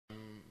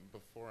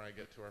Before I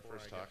get to our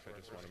first talk, I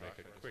just want to make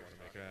a quick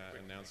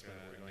announcement.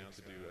 We're going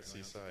to do a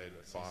seaside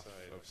BOF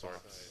of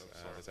sorts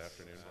this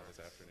afternoon.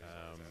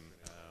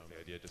 The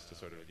idea just to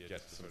sort of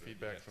get some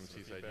feedback from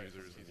seaside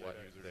users, what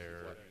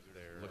they're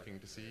looking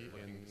to see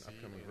in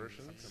upcoming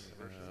versions,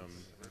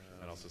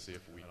 and also see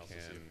if we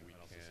can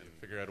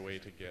figure out a way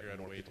to get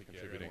more people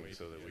contributing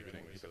so that we can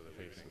keep at the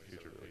pace of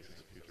future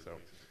releases. So,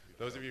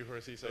 those of you who are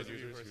seaside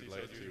users who'd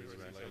like to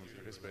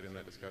participate in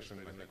that discussion,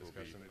 I think we'll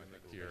be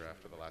here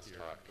after the last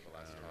talk,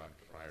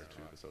 prior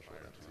to the social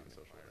event.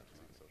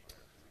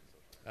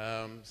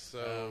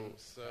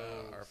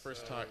 Our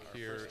first talk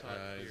here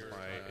is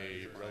by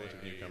a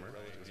relative newcomer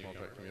to the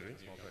Smalltalk community.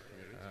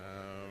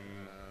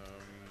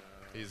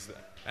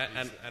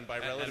 And by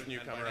relative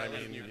newcomer, I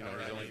mean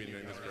he's only been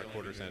doing this for a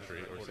quarter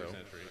century or so.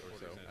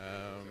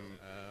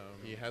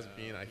 He has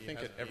been, I think,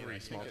 at every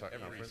Smalltalk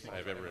conference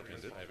I've ever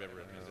attended.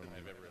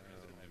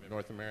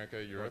 North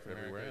America, Europe,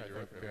 everywhere. I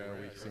think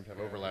we seem to have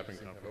overlapping.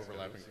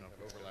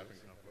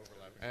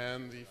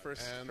 And the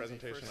first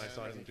presentation I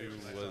saw him do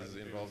was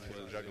involved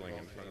with juggling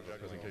in front of a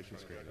presentation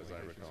screen, as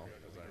I recall.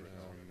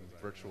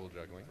 Virtual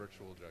juggling.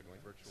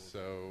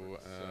 So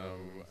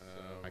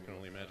I can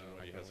only imagine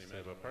what he has to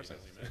say about parsing.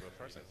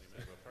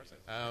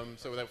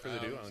 So without further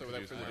ado, I'll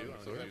introduce him to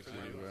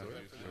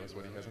show us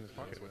what he has in his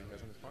pocket.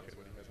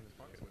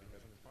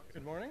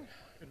 Good morning.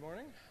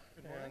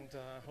 And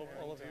hope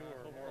all of you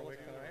are more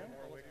awake than I am.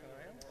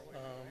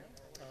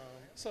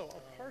 So,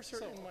 a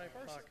parser in my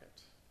pocket.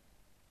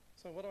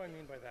 So what do I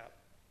mean by that?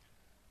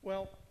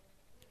 Well,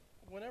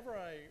 whenever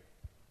I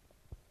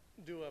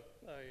do a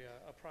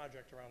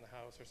project around the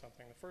house or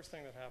something, the first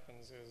thing that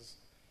happens is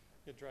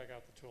you drag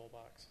out the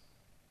toolbox.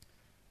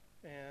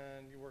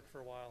 And you work for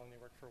a while, and you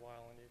work for a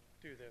while, and you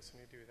do this, and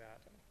you do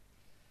that.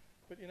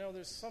 But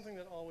there's something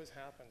that always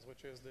happens,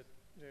 which is that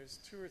there's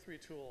 2 or 3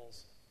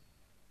 tools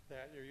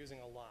that you're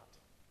using a lot.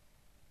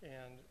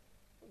 And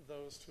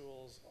those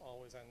tools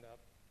always end up,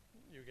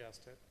 you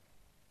guessed it,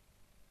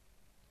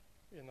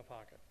 in the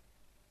pocket.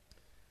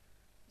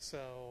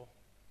 So,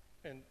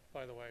 and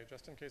by the way,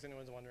 just in case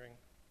anyone's wondering,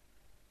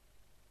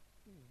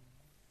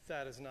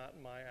 that is not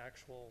my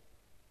actual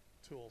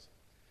tools.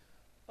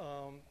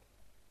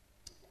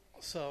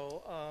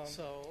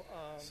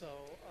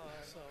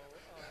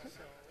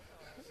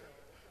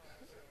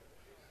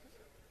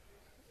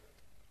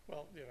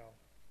 Well,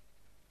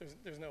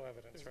 there's no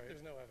evidence, right?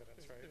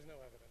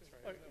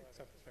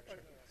 Except the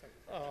picture.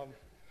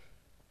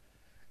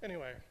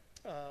 Anyway,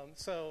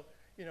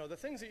 the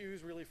things that you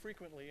use really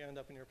frequently end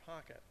up in your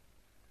pocket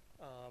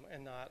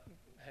and not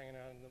hanging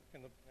out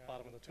in the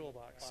bottom of the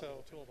toolbox.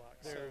 So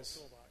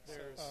there's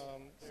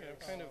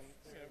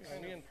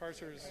me and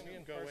Parsers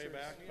go way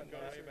back, but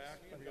not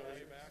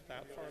really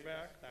that far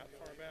back.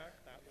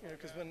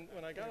 Because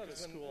when I got out of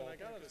school, I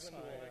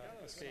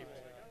escaped.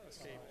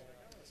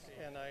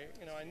 And I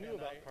knew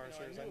about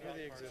parsers. I knew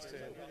they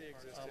existed.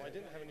 I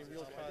didn't have any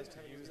real cause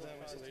to use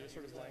them, so they just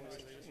sort of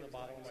languished in the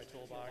bottom of my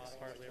toolbox,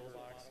 hardly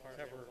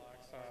ever.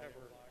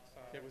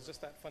 It was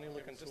just that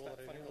funny-looking tool that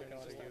I didn't really know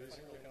how to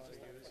use.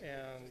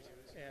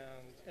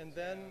 And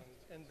then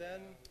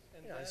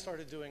I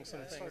started doing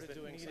some things that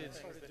needed.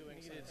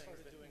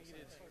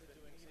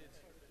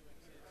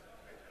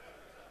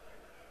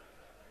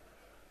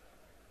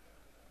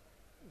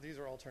 These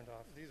are all turned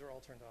off.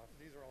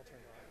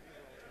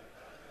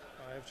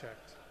 I have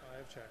checked.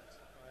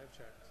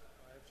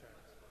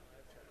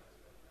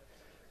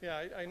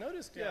 Yeah, I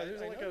noticed. Yeah,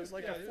 there's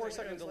like a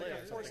 4-second delay.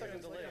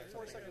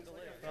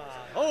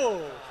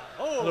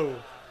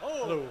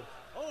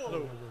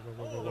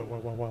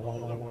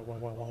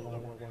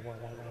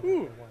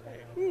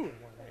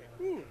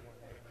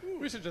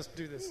 We should just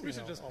do this.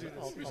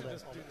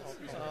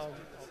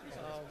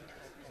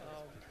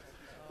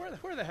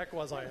 Where the heck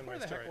was I in my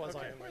story?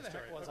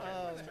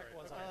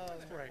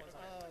 Right.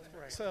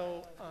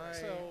 So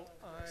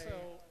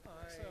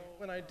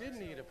when I did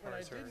need a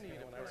parser,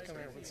 when I was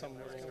coming up with some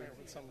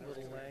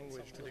little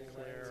language to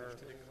declare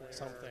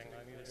something,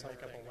 I needed to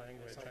make up a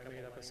language. I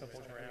made up a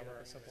simple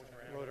grammar,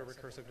 wrote a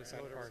recursive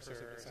descent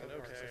parser, said,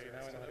 okay,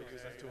 now I know how to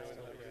use that tool a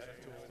little bit,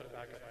 put it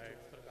back away,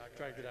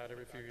 dragged it out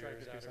every few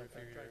years, do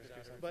something.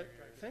 But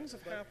things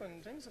have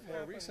happened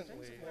more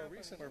recently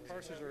where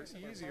parsers are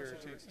easier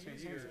to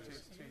use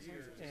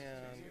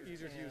and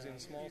easier to use in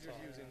Smalltalk.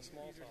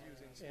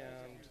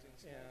 And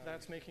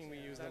that's making me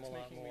use them a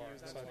lot more.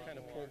 So I've kind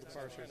of pulled the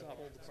parsers up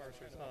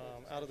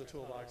out of the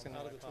toolbox and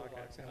out of the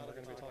pocket. And we're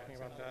going to be talking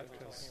about that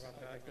because I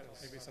think that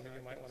maybe some of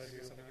you might want to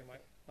do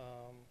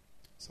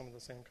some of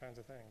the same kinds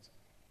of things.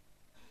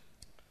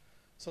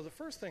 So the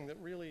first thing that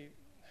really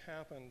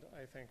happened,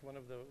 I think, one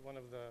of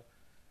the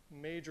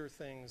major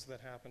things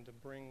that happened to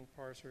bring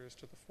parsers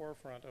to the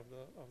forefront of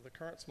the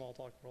current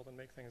Smalltalk world and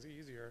make things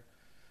easier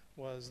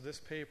was this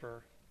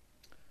paper,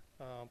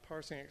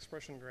 Parsing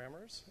Expression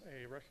Grammars,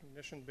 a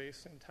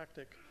recognition-based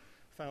syntactic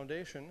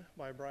foundation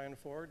by Brian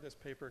Ford. This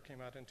paper came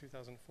out in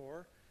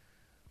 2004.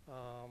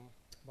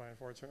 Brian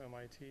Ford's from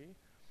MIT.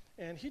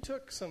 And he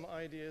took some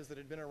ideas that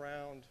had been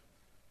around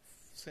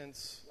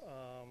since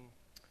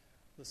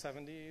the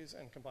 70s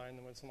and combined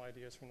them with some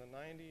ideas from the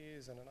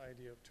 90s and an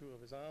idea of two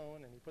of his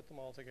own, and he put them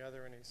all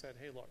together and he said,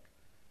 hey, look,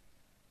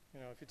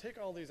 if you take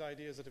all these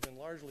ideas that have been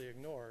largely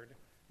ignored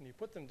and you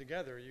put them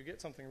together, you get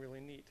something really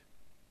neat.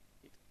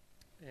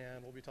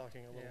 And we'll be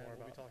talking a little more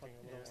about what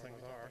those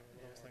things are.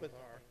 But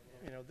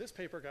this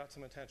paper got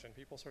some attention.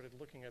 People started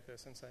looking at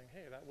this and saying,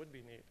 hey, that would be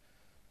neat.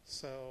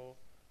 So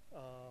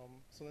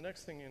the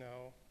next thing you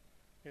know,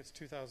 it's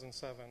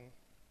 2007,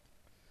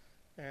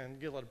 and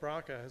Gilad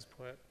Bracha has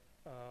put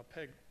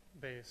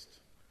PEG-based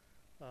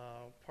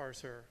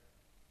parser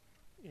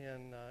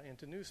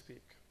into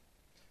Newspeak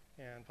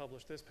and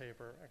published this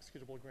paper,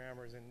 Executable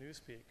Grammars in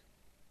Newspeak.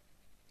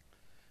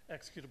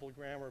 Executable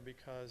grammar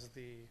because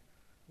the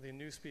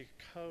Newspeak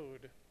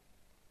code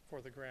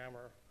for the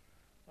grammar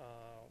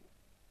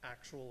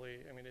actually,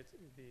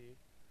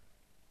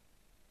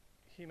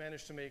 he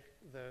managed to make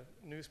the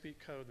Newspeak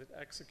code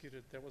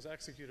that was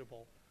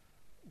executable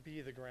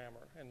be the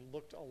grammar and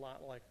looked a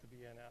lot like the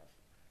BNF.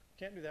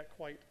 Can't do that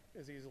quite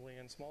as easily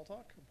in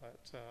Smalltalk,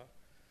 but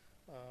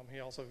he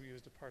also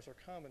used a parser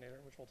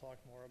combinator, which we'll talk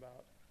more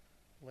about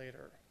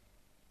later.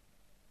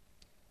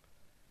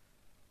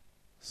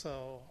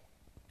 So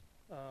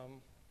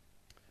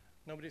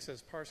nobody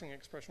says parsing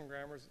expression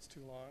grammars, it's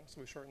too long,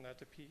 so we shorten that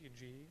to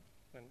PEG,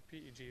 and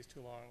PEG is too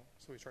long,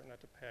 so we shorten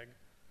that to PEG.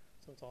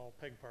 So it's all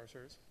PEG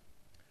parsers.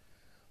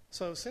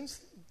 So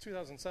since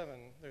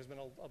 2007, there's been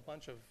a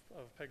bunch of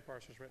PEG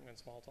parsers written in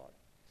Smalltalk.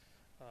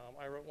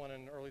 I wrote one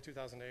in early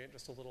 2008,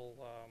 just a little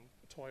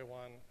toy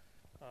one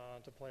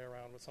to play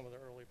around with some of the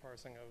early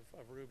parsing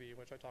of Ruby,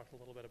 which I talked a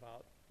little bit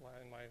about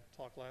in my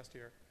talk last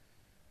year.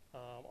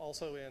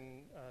 Also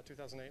in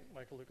 2008,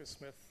 Michael Lucas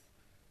Smith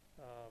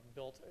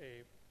built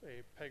a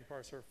PEG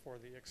parser for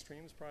the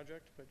Extremes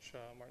project, which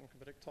Martin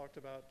Kobitic talked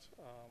about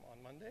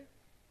on Monday.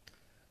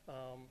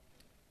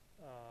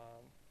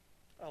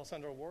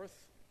 Alessandro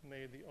Worth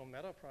made the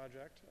OMeta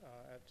project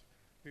at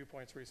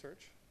Viewpoints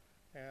Research,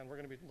 and we're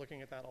going to be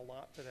looking at that a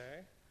lot today.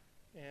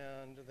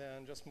 And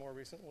then just more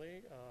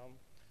recently,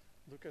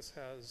 Lucas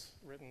has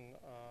written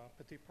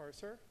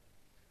PetitParser,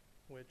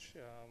 which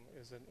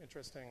is an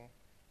interesting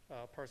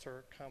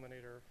parser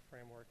combinator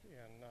framework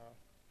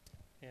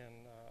in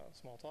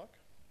Smalltalk.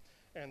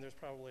 And there's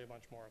probably a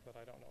bunch more that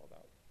I don't know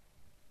about.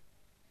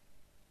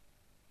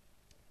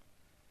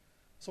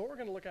 So what we're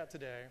going to look at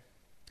today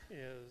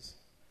is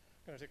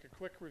going to take a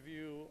quick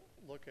review,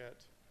 look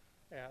at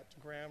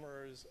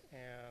grammars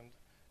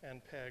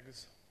and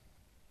pegs.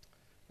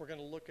 We're going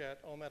to look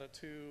at OMeta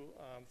 2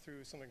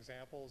 through some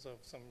examples of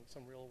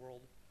some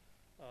real-world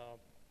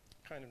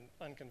kind of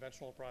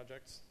unconventional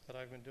projects that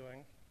I've been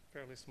doing,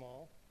 fairly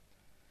small.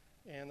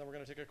 And then we're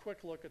going to take a quick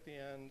look at the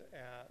end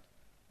at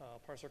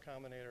parser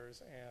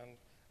combinators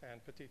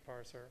and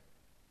PetitParser.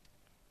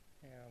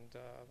 And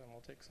then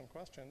we'll take some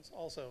questions.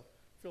 Also,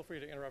 feel free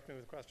to interrupt me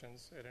with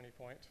questions at any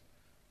point,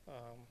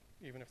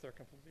 even if they're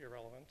completely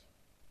irrelevant,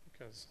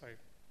 because I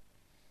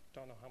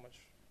don't know how much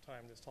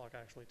time this talk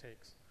actually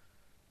takes.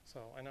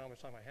 So I know how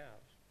much time I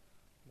have,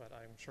 but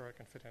I'm sure I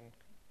can fit in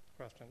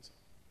questions.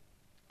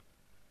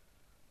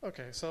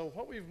 Okay, so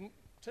what we've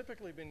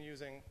typically been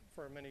using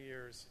for many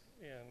years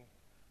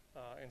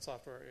in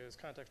software is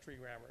context-free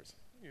grammars,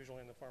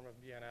 usually in the form of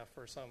BNF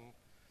or some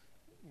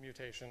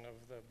mutation of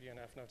the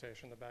BNF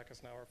notation, the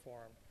Backus-Nauer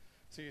form.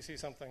 So you see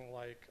something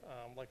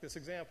like this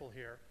example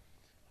here,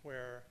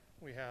 where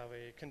we have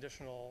a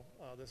conditional,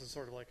 this is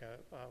sort of like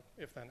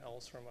a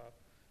if-then-else from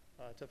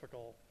a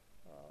typical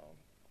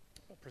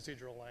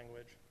procedural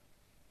language.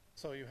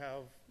 So you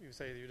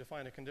say that you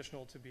define a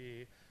conditional to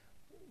be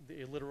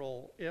the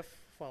literal if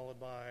followed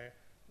by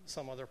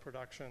some other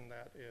production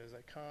that is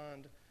a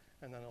cond,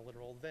 and then a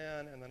literal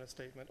then, and then a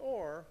statement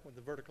or. With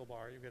the vertical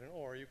bar, you get an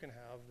or. You can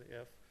have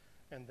the if,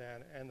 and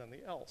then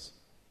the else.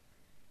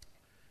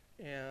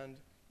 And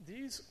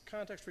these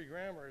context-free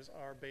grammars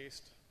are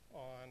based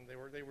on, they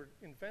were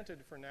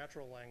invented for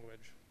natural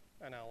language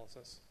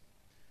analysis.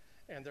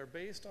 And they're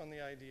based on the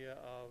idea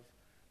of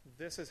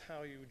this is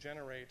how you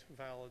generate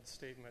valid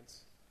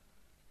statements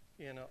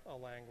in a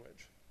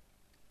language,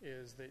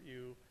 is that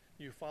you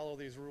follow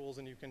these rules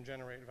and you can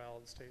generate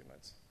valid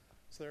statements.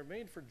 So they're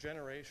made for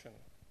generation.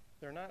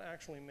 They're not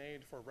actually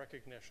made for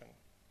recognition.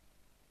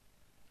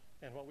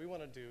 And what we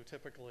want to do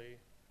typically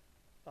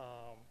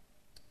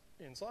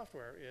in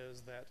software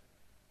is that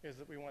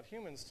we want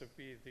humans to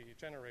be the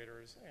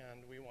generators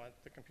and we want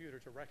the computer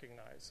to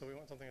recognize. So we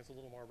want something that's a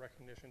little more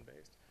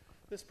recognition-based.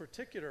 This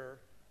particular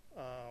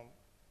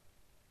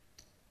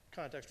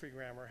context-free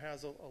grammar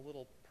has a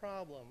little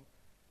problem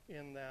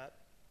in that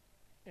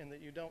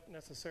you don't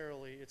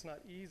necessarily, it's not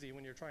easy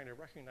when you're trying to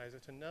recognize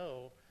it to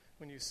know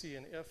when you see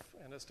an if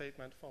and a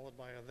statement followed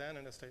by a then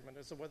and a statement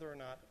as to whether or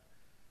not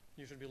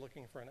you should be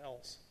looking for an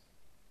else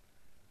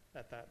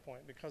at that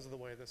point because of the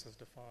way this is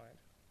defined.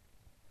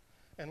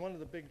 And one of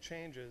the big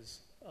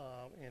changes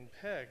in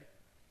PEG,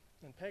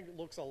 and PEG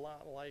looks a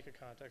lot like a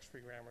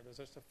context-free grammar. There's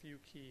just a few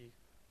key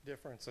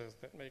differences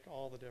that make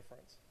all the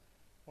difference.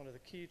 One of the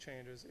key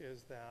changes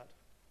is that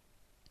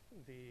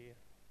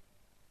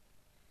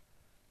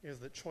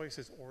choice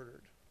is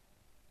ordered.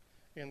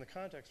 In the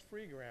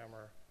context-free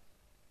grammar,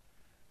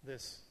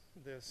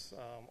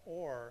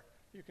 or,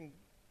 you can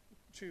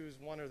choose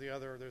one or the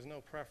other. There's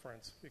no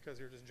preference because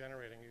you're just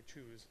generating. You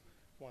choose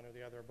one or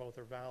the other. Both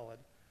are valid.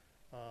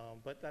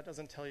 But that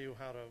doesn't tell you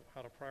how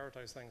to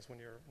prioritize things when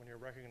you're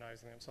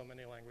recognizing them. So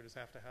many languages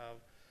have to have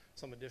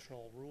some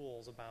additional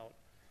rules about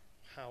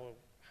how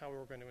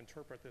we're going to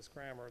interpret this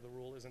grammar. The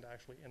rule isn't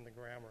actually in the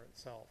grammar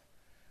itself.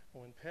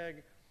 Well, in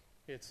PEG,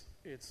 it's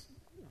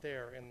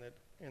there in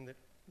that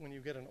when you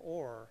get an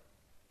or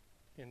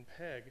in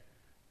PEG,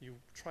 you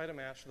try to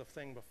match the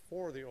thing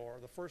before the or,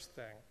 the first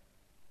thing.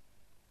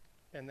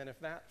 And then if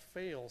that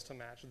fails to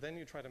match, then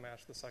you try to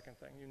match the second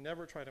thing. You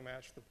never try to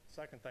match the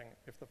second thing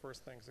if the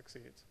first thing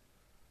succeeds.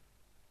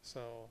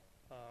 So,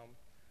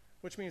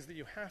 which means that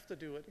you have to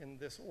do it in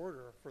this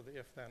order for the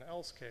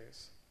if-then-else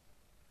case,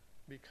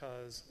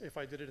 because if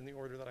I did it in the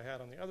order that I had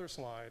on the other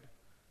slide,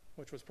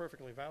 which was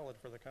perfectly valid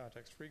for the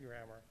context-free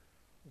grammar,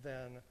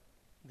 then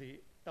the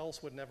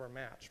else would never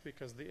match,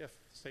 because the if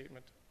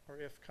statement or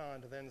if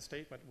cond then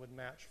statement would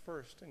match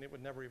first, and it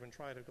would never even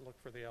try to look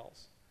for the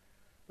else.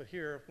 But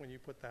here, when you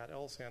put that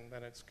else in,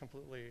 then it's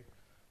completely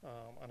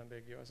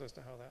unambiguous as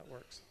to how that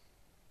works.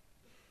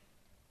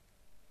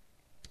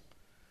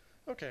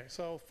 Okay,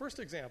 so first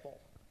example.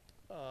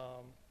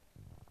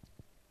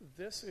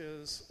 This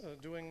is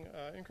doing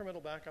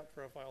incremental backup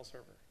for a file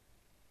server.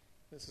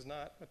 This is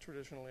not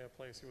traditionally a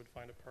place you would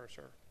find a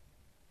parser.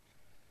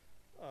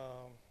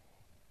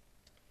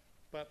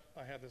 But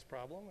I had this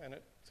problem, and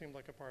it seemed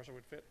like a parser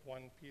would fit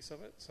one piece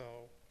of it,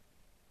 so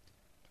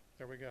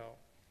there we go.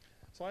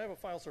 So I have a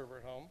file server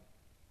at home,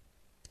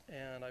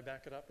 and I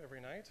back it up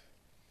every night,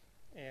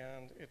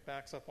 and it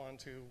backs up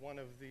onto one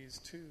of these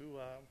two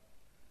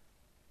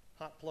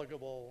hot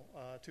pluggable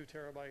 2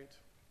 terabyte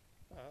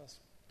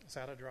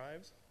SATA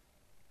drives.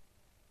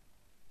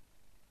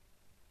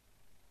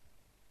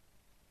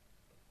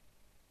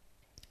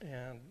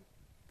 And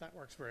that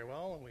works very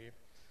well,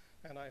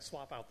 and I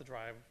swap out the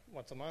drive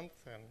once a month,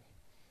 and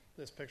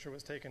this picture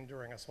was taken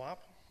during a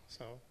swap,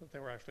 so they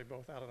were actually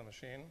both out of the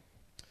machine,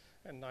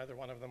 and neither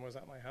one of them was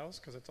at my house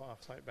because it's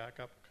off-site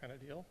backup kind of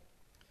deal.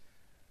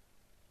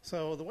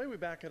 So the way we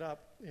back it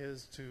up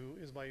is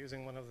by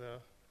using one of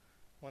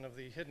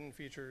the hidden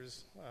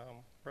features,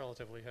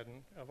 relatively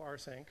hidden, of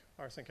rsync.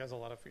 Rsync has a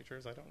lot of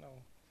features. I don't know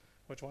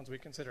which ones we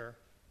consider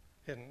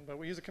hidden, but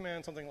we use a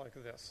command something like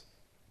this.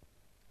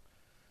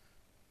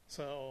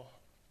 So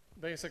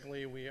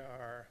basically, we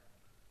are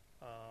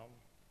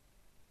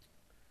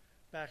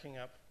backing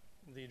up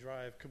the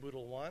drive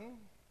caboodle1.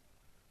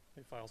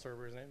 The file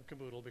server is named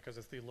caboodle because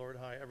it's the Lord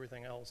High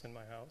everything else in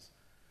my house.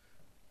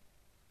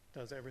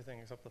 Does everything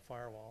except the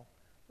firewall.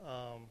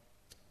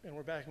 And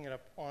we're backing it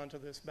up onto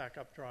this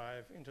backup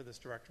drive into this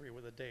directory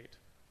with a date.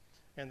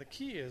 And the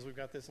key is we've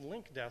got this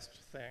link dest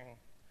thing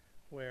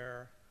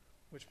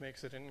which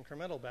makes it an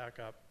incremental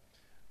backup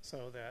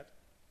so that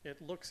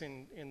it looks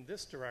in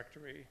this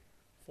directory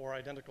for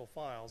identical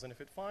files. And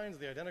if it finds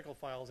the identical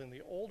files in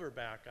the older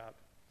backup,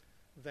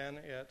 then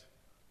it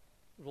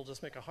will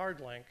just make a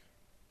hard link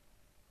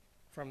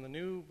from the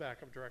new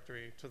backup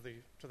directory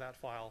to that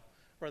file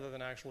rather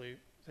than actually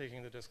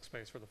taking the disk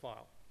space for the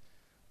file.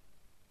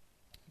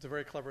 It's a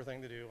very clever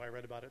thing to do. I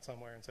read about it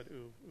somewhere and said,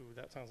 ooh,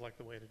 that sounds like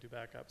the way to do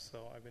backups,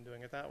 so I've been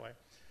doing it that way.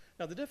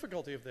 Now, the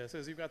difficulty of this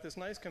is you've got this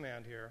nice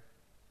command here,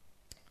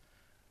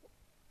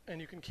 and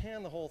you can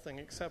can the whole thing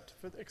except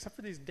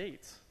for these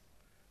dates.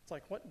 It's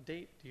like, what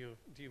date do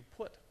you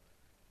put?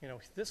 You know,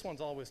 this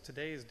one's always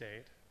today's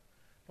date,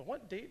 but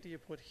what date do you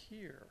put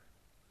here?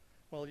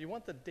 Well, you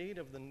want the date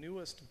of the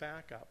newest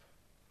backup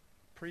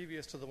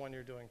previous to the one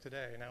you're doing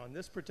today. Now, in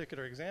this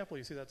particular example,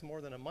 you see that's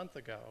more than a month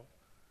ago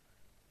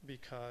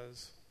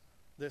because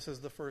this is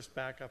the first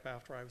backup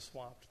after I've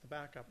swapped the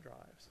backup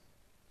drives.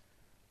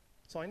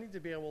 So I need to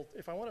be able,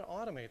 if I want to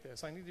automate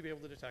this, I need to be able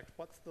to detect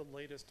what's the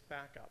latest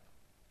backup.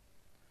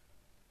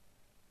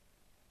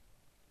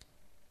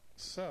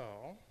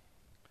 So,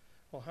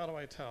 well, how do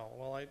I tell?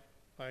 Well,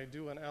 I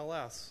do an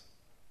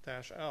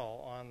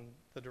ls-l on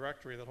the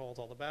directory that holds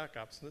all the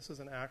backups. This is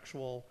an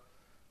actual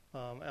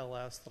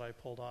ls that I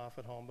pulled off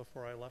at home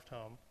before I left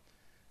home.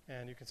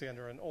 And you can see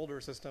under an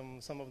older system,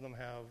 some of them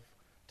have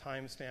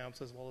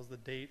timestamps as well as the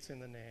dates in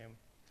the name.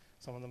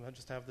 Some of them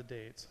just have the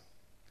dates.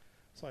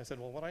 So I said,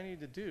 well, what I need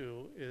to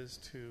do is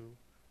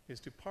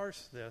to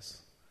parse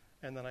this,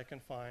 and then I can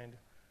find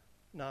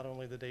not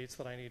only the dates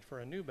that I need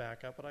for a new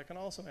backup, but I can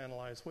also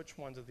analyze which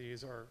ones of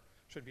these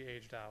should be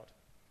aged out.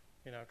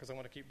 You know, because I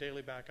want to keep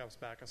daily backups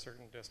back a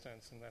certain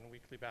distance, and then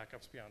weekly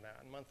backups beyond that,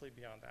 and monthly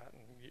beyond that,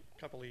 and a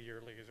couple of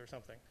yearlies or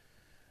something.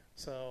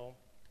 So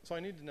I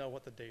need to know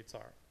what the dates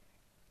are.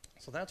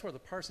 So that's where the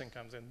parsing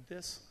comes in.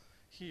 This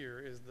here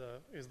is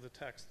the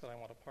text that I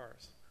want to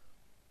parse.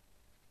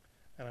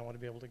 And I want to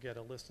be able to get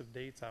a list of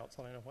dates out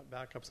so I know what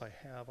backups I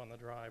have on the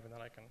drive, and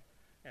then I can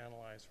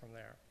analyze from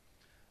there.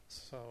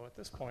 So at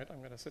this point, I'm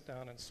going to sit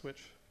down and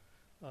switch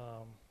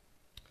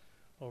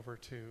over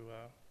to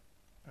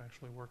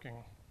actually working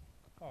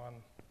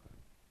on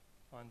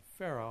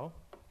Pharaoh.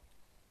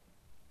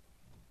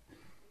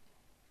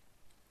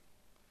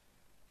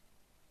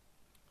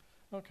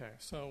 Okay,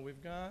 so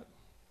we've got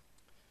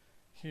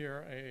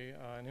here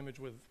an image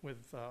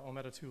with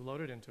OMeta 2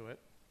 loaded into it.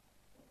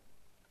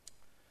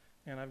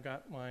 And I've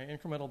got my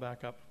incremental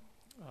backup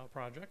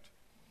project.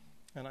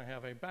 And I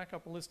have a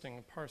backup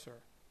listing parser.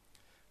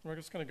 And we're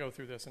just going to go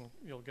through this, and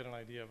you'll get an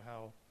idea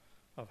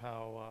of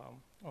how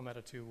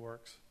OMeta 2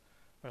 works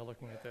by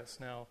looking at this.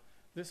 Now,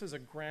 this is a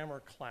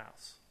grammar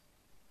class.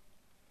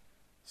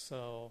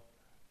 So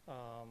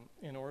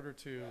in order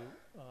to,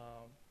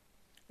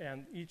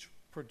 and each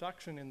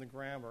production in the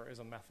grammar is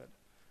a method.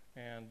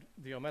 And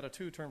the OMeta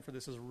 2 term for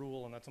this is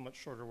rule, and that's a much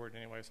shorter word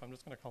anyway, so I'm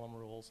just going to call them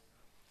rules.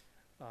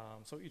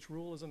 So each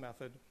rule is a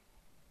method,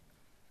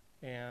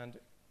 and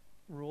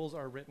rules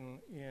are written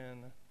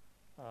in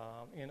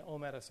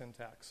OMeta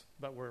syntax,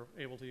 but we're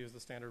able to use the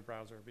standard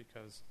browser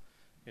because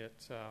it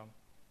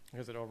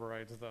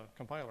overrides the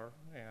compiler,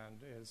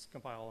 and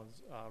compile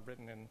is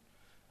written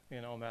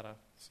in OMeta.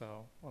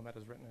 So OMeta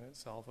is written in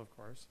itself, of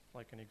course,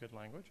 like any good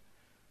language.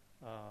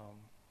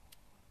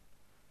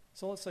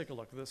 So let's take a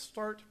look. The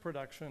start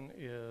production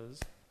is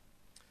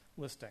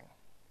listing.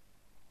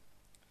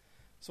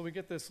 So we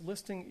get this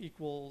listing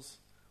equals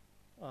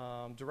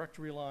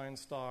directory line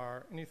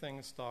star,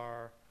 anything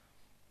star.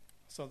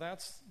 So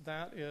that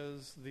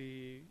is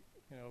the,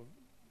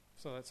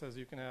 so that says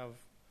you can have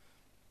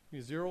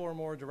 0 or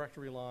more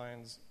directory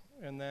lines,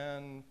 and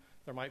then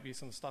there might be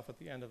some stuff at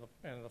the end of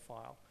the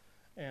file.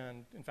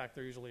 And in fact,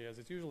 there usually is.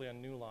 It's usually a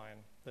new line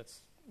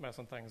that's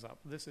messing things up.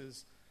 This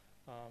is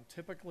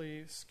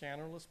typically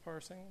scannerless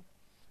parsing.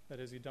 That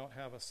is, you don't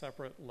have a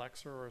separate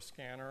lexer or a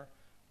scanner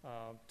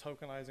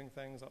tokenizing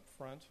things up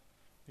front.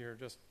 You're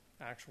just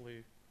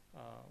actually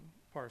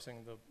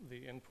parsing the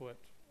input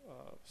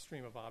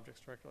stream of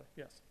objects directly.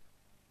 Yes?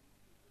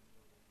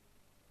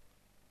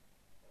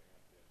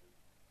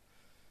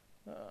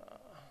 Let's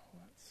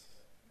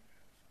see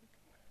if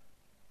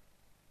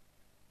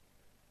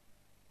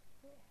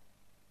I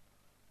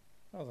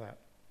can. How's that?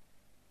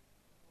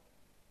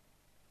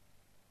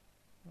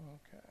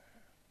 Okay.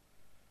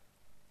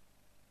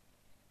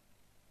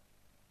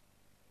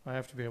 I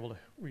have to be able to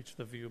reach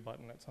the view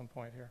button at some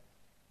point here.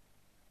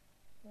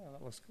 Oh,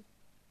 that looks good.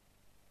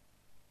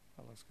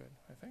 That looks good,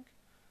 I think.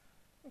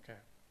 Okay.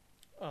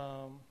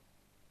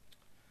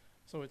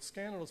 So it's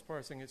scannerless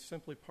parsing. It's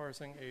simply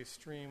parsing a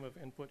stream of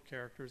input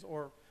characters,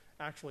 or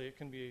actually it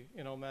can be,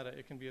 in OMeta,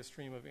 it can be a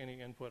stream of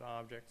any input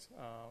objects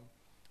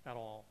at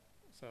all.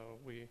 So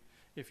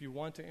if you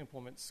want to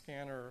implement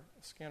scanner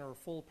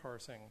full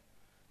parsing,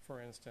 for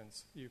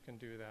instance, you can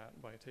do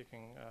that by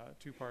taking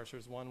 2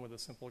 parsers, one with a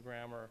simple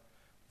grammar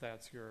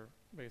that's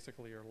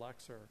basically your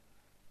lexer,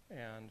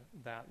 and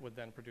that would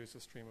then produce a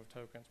stream of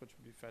tokens, which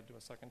would be fed to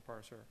a second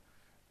parser,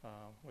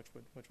 which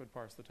would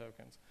parse the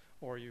tokens.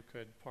 Or you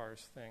could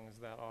parse things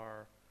that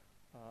are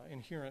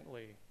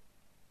inherently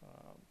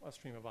a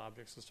stream of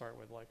objects to start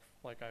with,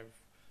 like I've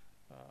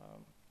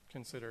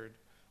considered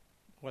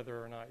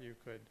whether or not you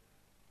could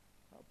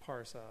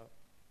parse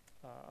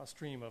a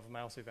stream of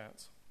mouse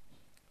events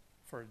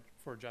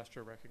for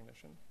gesture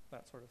recognition,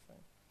 that sort of thing.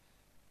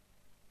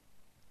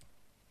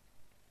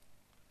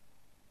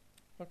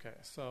 Okay,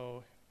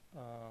 so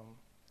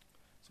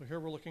here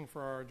we're looking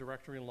for our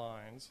directory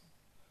lines,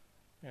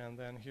 and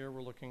then here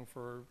we're looking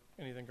for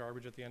anything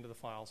garbage at the end of the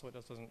file so it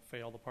just doesn't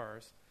fail the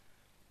parse.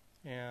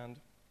 And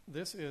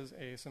this is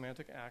a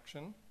semantic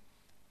action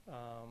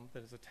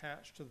that is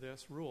attached to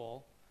this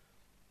rule,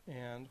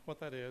 and what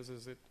that is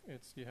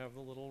it's you have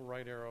the little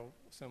right arrow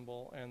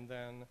symbol, and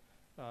then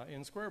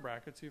in square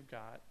brackets you've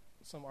got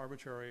some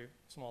arbitrary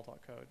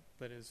Smalltalk code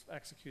that is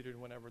executed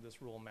whenever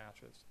this rule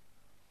matches.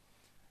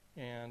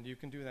 And you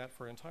can do that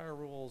for entire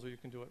rules, or you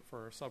can do it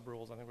for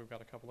sub-rules. I think we've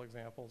got a couple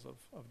examples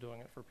of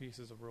doing it for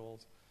pieces of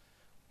rules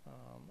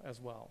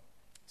as well.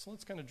 So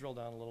let's kind of drill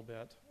down a little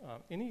bit.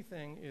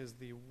 Anything is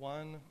the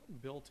one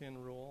built-in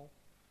rule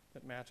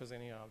that matches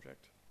any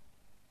object.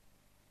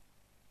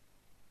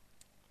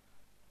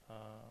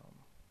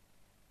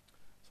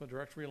 So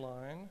directory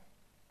line.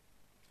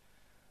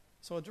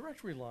 So a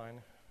directory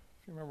line,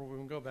 if you remember, we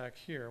can go back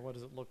here. What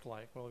does it look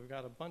like? Well, we've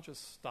got a bunch of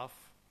stuff,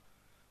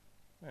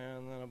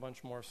 and then a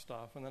bunch more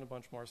stuff, and then a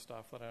bunch more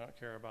stuff that I don't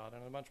care about,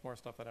 and a bunch more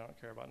stuff that I don't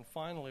care about. And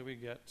finally, we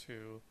get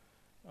to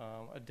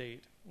a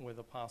date with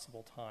a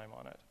possible time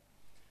on it.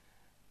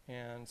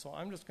 And so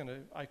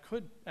I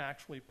could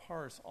actually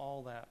parse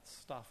all that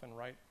stuff and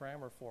write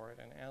grammar for it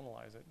and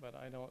analyze it, but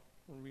I don't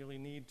really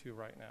need to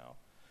right now.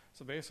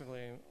 So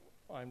basically,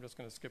 I'm just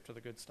going to skip to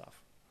the good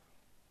stuff.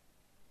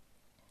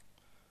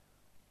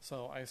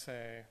 So I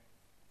say,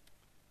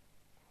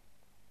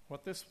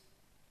 what this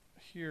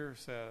here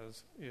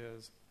says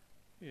is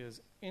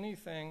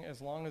anything as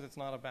long as it's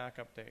not a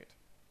backup date.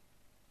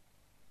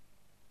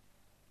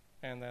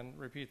 And then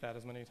repeat that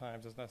as many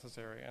times as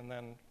necessary, and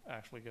then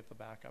actually get the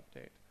backup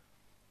date.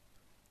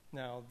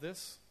 Now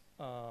this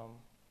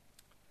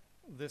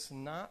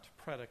not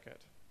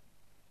predicate,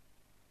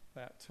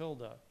 that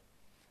tilde,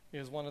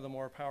 is one of the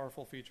more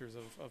powerful features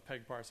of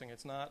peg parsing.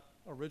 It's not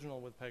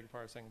original with peg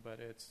parsing, but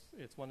it's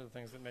one of the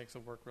things that makes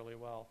it work really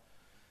well.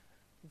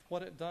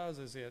 What it does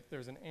is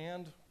there's an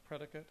AND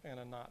predicate and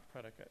a not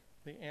predicate.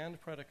 The and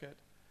predicate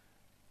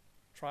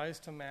tries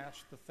to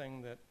match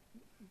the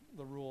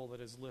rule that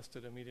is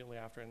listed immediately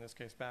after, in this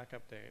case,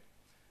 backup date.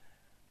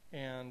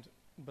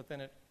 But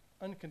then it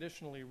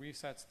unconditionally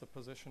resets the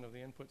position of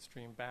the input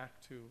stream back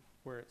to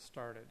where it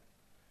started.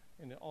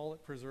 And all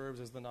it preserves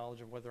is the knowledge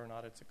of whether or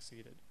not it's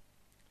exceeded.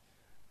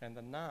 And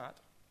the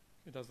not,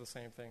 it does the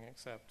same thing,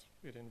 except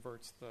it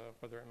inverts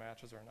whether it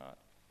matches or not.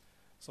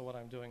 So what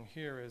I'm doing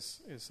here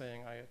is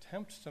saying I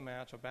attempt to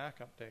match a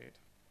backup date.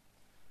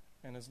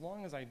 And as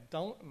long as I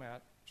don't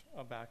match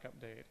a backup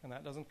date, and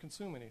that doesn't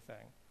consume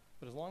anything,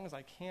 but as long as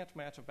I can't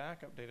match a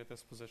backup date at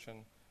this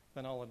position,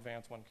 then I'll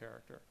advance one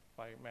character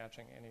by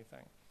matching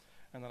anything.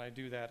 And then I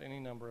do that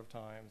any number of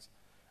times.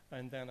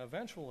 And then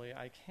eventually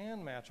I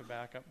can match a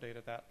backup date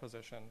at that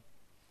position.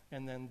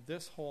 And then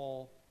this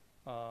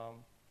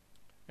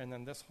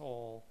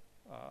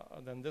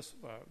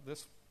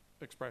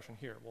expression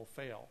here will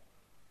fail.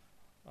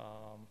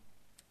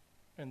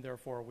 And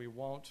therefore we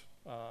won't,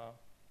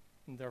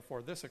 and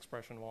therefore this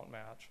expression won't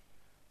match.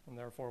 And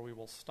therefore we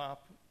will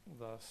stop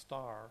the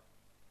star.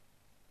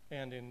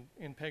 And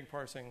in peg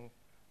parsing,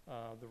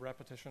 the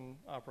repetition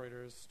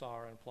operators,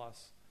 star and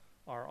plus,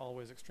 are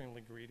always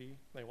extremely greedy.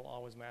 They will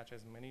always match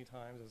as many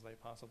times as they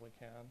possibly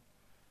can.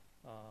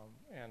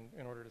 And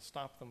in order to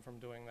stop them from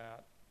doing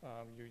that,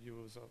 you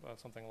use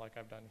something like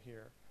I've done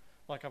here.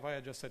 Like if I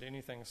had just said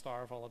anything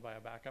star followed by a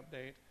backup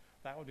date,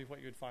 that would be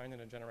what you'd find in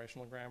a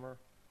generational grammar,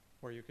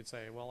 where you could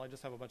say, well, I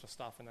just have a bunch of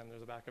stuff and then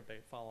there's a backup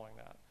date following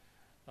that.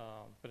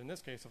 But in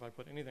this case, if I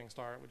put anything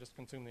star, it would just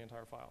consume the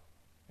entire file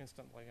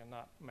instantly and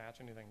not match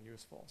anything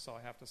useful. So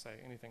I have to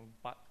say anything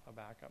but a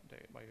backup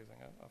date by using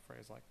a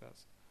phrase like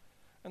this.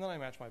 And then I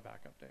match my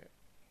backup date.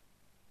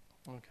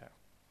 Okay.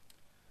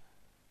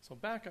 So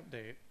backup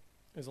date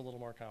is a little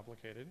more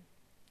complicated.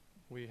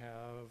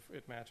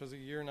 It matches a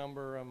year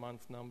number, a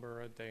month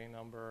number, a day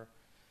number,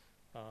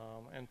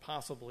 and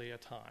possibly a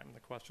time. The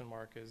question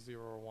mark is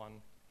 0 or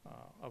 1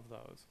 of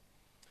those.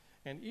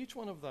 And each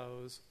one of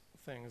those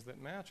things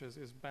that matches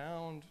is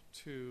bound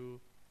to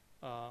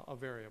a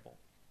variable.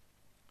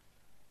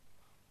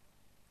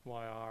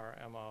 YR,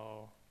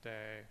 MO,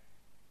 day,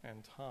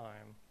 and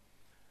time.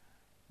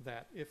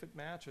 That if it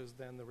matches,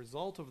 then the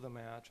result of the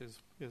match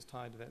is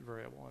tied to that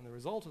variable. And the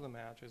result of the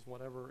match is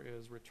whatever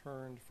is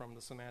returned from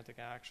the semantic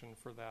action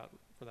for that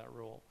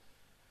rule.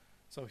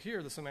 So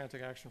here, the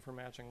semantic action for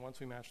matching, once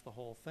we match the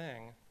whole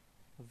thing,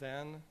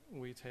 then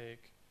we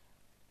take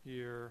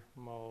year,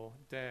 mo,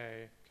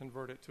 day,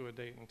 convert it to a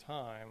date and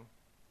time,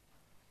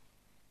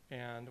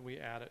 and we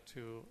add it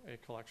to a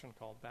collection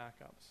called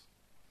backups.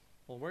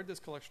 Well, where did this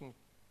collection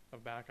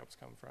of backups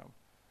come from?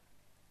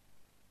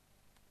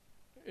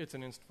 It's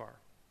an inst var.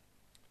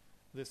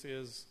 This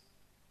is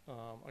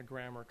a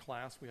grammar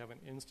class. We have an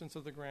instance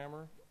of the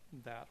grammar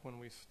that when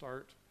we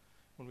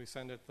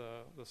send it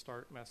the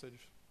start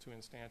message to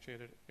instantiate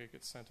it, it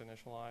gets sent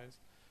initialized.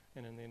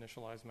 And in the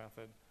initialize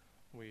method,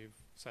 we've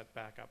set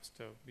backups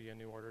to be a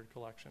new ordered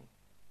collection.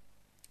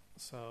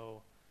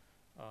 So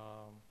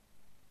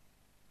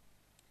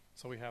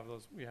we have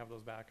those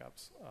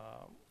backups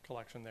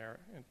collection there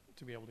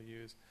to be able to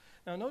use.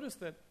 Now notice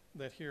that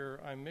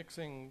here I'm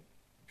mixing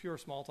pure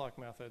Smalltalk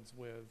methods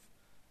with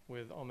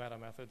OMeta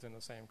methods in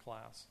the same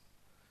class.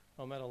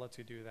 OMeta lets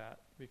you do that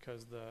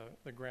because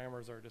the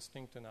grammars are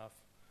distinct enough,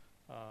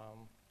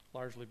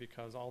 largely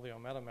because all the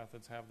OMeta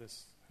methods have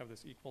this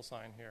equal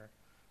sign here.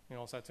 You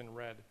know, so that's in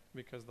red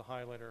because the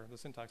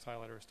syntax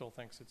highlighter still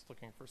thinks it's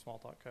looking for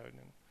Smalltalk code,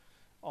 and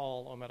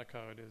all OMeta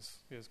code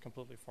is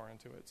completely foreign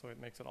to it, so it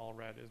makes it all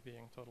red as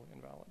being totally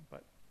invalid,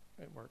 but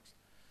it works.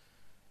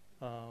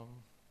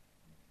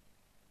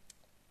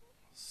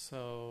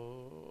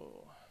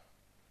 So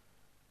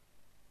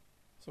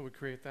we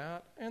create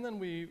that, and then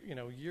we,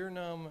 year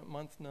num,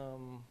 month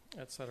num,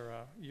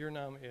 etc. Year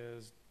num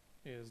is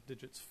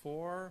digits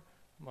 4,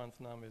 month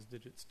num is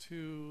digits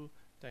 2,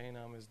 day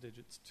num is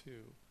digits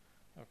 2.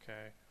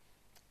 Okay.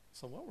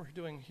 So what we're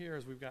doing here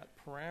is we've got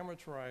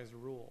parameterized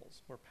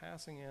rules. We're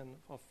passing in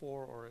a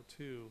 4 or a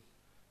 2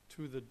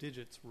 to the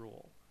digits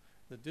rule.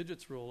 The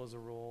digits rule is a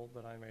rule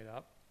that I made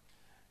up,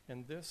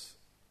 and this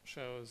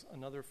shows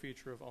another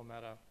feature of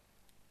OMeta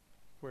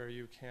where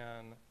you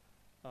can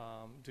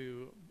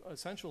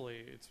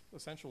it's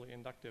essentially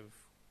inductive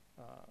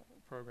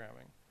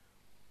programming.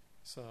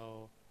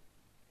 So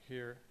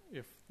here,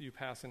 if you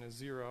pass in a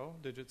 0,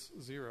 digits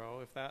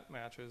 0, if that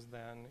matches,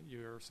 then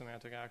your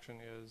semantic action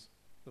is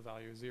the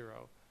value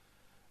 0.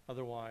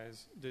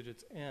 Otherwise,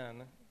 digits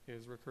n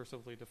is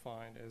recursively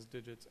defined as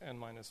digits n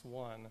minus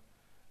 1,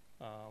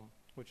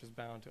 which is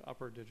bound to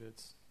upper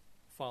digits,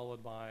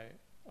 followed by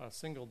a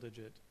single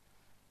digit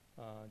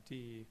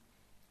d.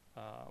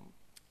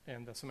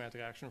 And the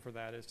semantic action for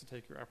that is to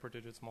take your upper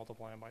digits,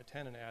 multiply them by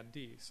 10, and add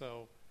d.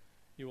 So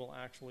you will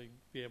actually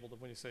be able to,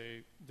 when you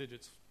say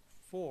digits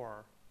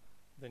 4,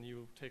 then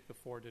you take the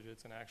 4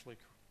 digits and actually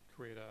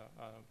create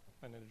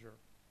an integer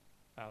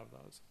out of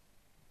those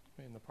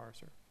in the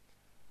parser.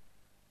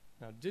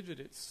 Now, digit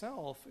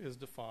itself is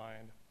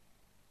defined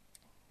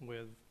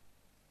with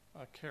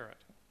a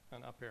caret.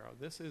 an up arrow.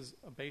 This is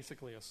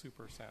basically a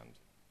supersend.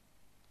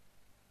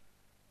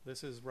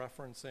 This is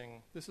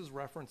referencing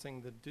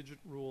the digit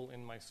rule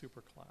in my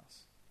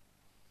superclass.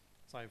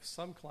 So I've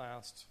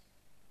subclassed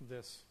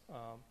this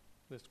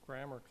this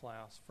grammar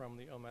class from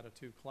the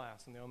OMeta2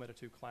 class, and the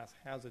OMeta2 class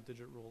has a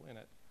digit rule in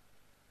it.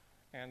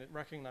 And it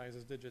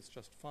recognizes digits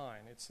just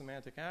fine. Its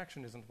semantic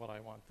action isn't what I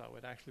want, though.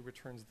 It actually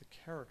returns the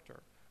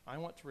character. I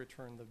want to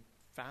return the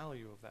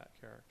value of that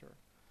character.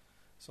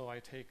 So I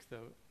take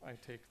the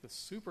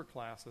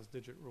superclass's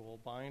digit rule,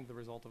 bind the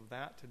result of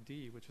that to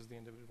D, which is the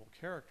individual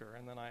character,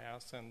 and then I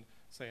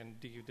say in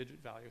DU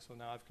digit value. So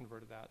now I've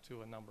converted that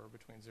to a number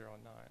between 0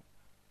 and 9.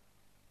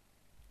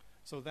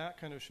 So that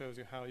kind of shows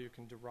you how you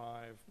can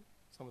derive,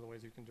 some of the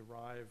ways you can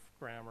derive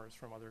grammars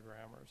from other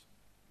grammars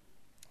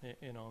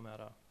in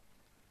OMeta.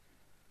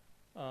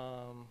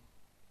 And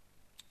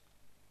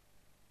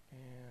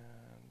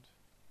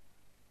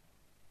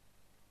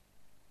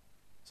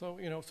so,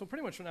 so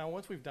pretty much now,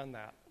 once we've done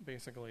that,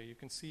 basically, you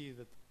can see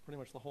that pretty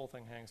much the whole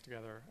thing hangs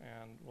together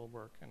and will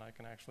work, and I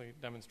can actually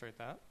demonstrate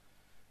that.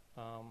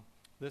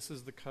 This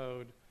is the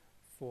code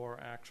for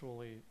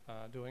actually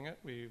doing it.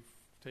 We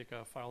take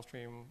a file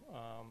stream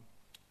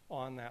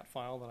on that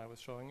file that I was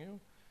showing you,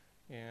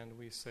 and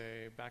we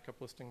say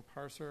backup listing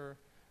parser,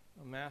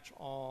 match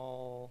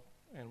all,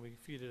 and we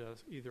feed it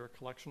as either a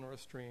collection or a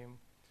stream.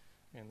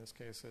 In this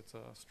case, it's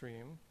a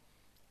stream.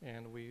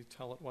 And we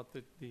tell it what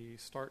the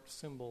start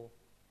symbol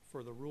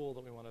for the rule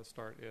that we want to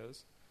start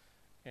is,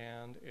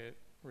 and it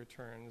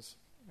returns,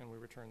 and we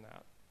return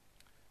that.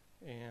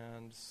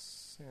 And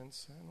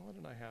what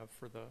did I have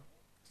for the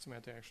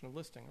semantic action of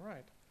listing?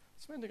 Right.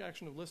 Semantic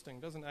action of listing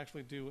doesn't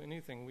actually do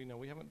anything.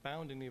 We haven't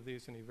bound any of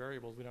these to any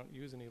variables. We don't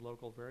use any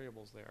local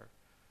variables there.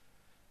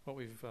 What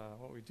we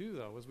do,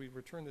 though, is we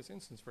return this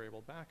instance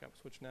variable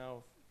backups, which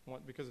now,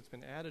 because it's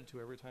been added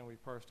to every time we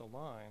parsed a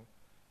line,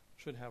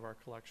 should have our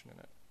collection in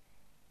it.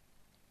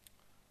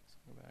 Let's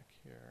go back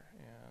here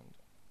and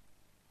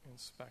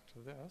inspect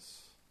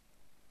this.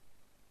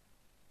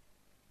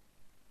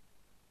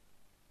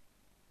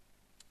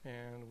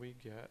 And we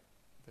get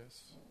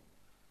this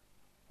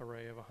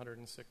array of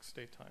 106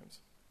 state times.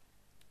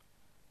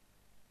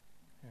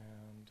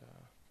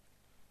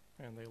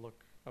 And they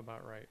look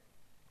about right.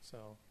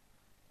 So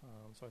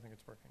I think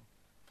it's working.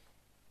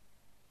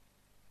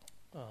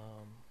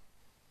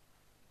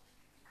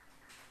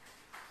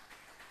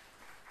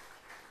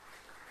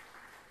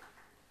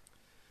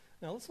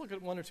 Now let's look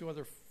at one or two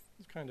other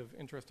kind of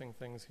interesting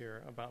things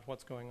here about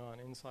what's going on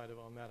inside of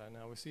OMeta.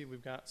 Now we see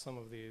we've got some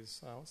of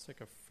these. Let's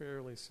take a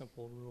fairly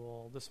simple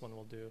rule. This one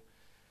will do.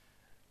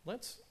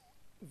 Let's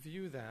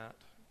view that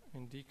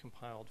in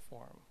decompiled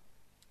form.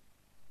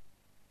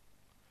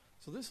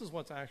 So this is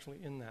what's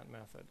actually in that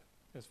method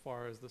as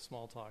far as the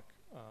Smalltalk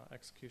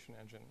execution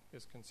engine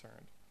is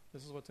concerned.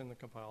 This is what's in the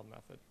compiled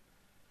method.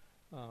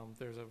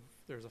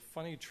 There's a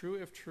funny true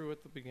if true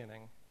at the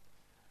beginning,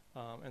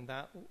 and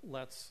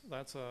that's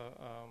a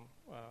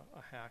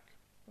hack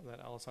that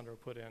Alessandro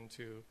put in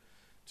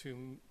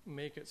to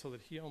make it so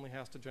that he only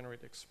has to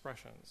generate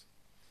expressions.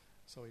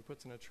 So he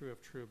puts in a true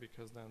if true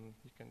because then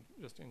he can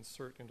just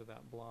insert into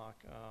that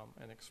block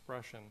an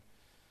expression,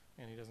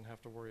 and he doesn't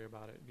have to worry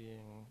about it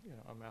being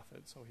a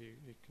method. So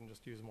he can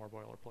just use more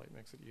boilerplate,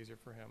 makes it easier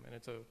for him. And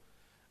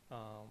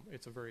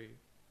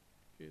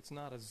it's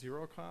not a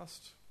zero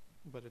cost,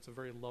 but it's a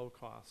very low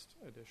cost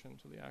addition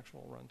to the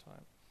actual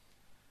runtime.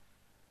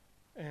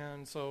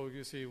 And so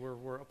you see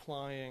we're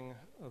applying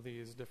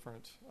these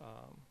different,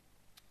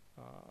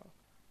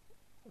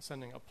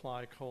 sending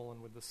apply :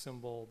 with the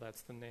symbol,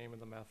 that's the name of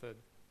the method,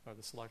 or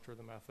the selector of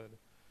the method,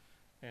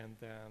 and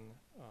then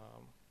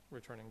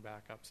returning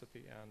backups at the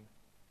end.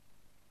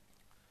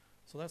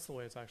 So that's the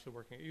way it's actually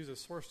working. It uses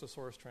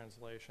source-to-source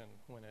translation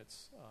when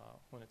it's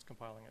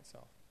compiling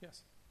itself.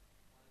 Yes?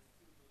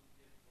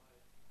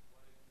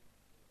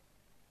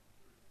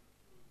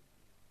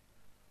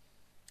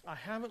 I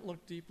haven't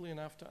looked deeply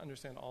enough to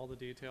understand all the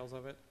details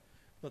of it,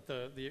 but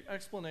the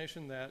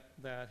explanation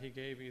that he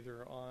gave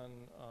either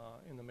on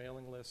in the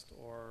mailing list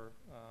or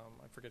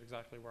I forget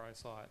exactly where I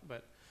saw it,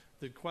 but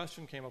the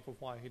question came up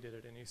of why he did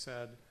it, and he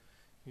said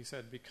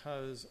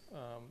because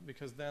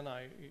then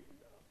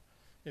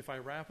if I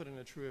wrap it in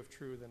a true if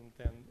true, then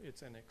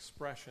it's an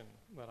expression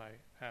that I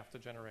have to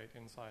generate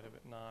inside of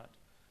it, not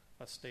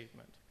a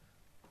statement.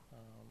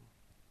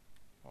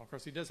 Well, of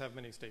course, he does have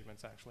many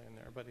statements actually in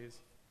there, but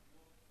he's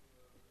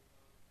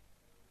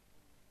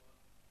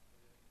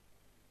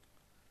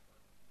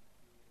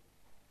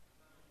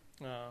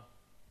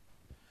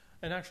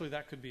and actually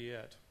that could be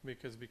it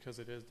because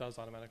it does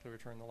automatically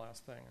return the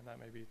last thing, and that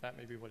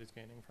may be what he's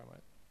gaining from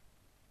it.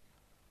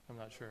 I'm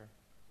not sure.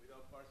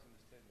 Without parsing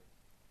the statement.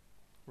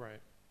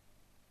 Right.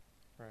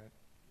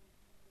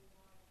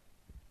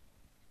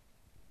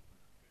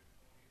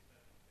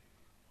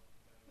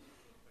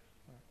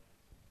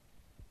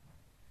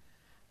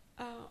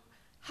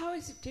 How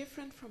is it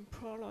different from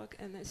Prolog,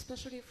 and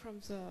especially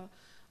from the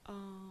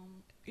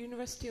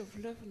University of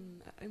Leuven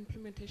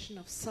implementation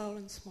of SAL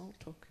and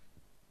Smalltalk?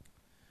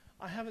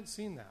 I haven't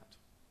seen that,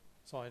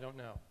 so I don't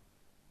know.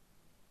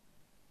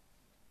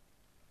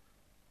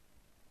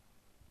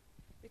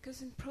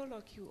 because in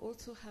Prolog you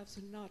also have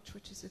the notch,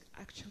 which is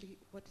actually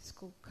what is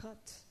called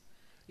cut.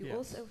 You Yes.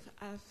 also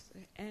have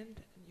the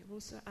end, and you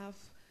also have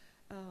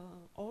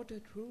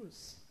ordered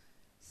rules.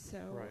 So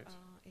Right.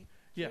 It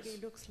Yes. really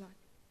looks like.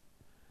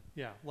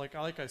 Yeah, like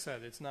I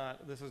said, it's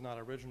not. This is not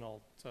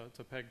original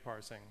to peg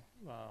parsing.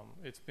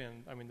 It's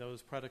been. I mean,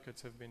 those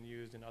predicates have been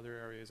used in other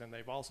areas, and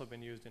they've also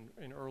been used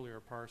in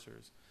earlier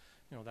parsers.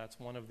 You know, that's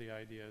one of the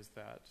ideas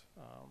that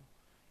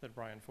that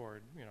Brian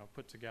Ford, you know,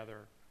 put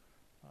together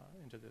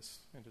into this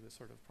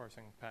sort of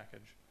parsing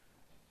package.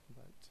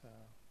 But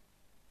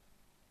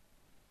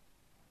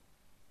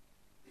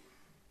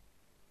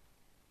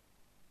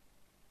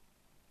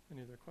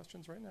any other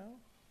questions right now?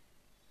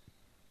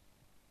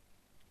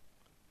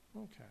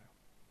 Okay.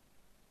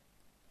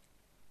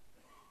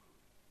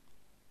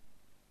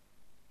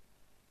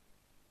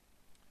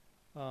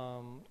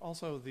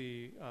 Also,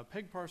 the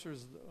peg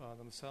parsers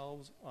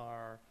themselves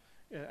are,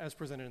 as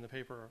presented in the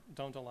paper,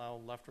 don't allow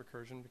left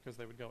recursion because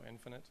they would go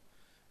infinite.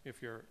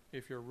 If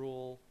your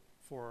rule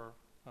for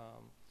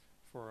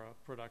a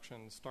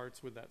production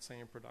starts with that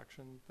same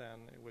production, then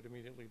it would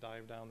immediately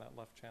dive down that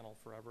left channel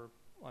forever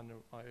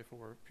if it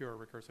were pure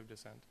recursive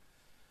descent.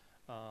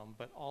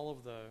 But all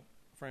of the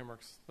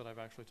frameworks that I've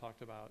actually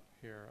talked about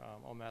here,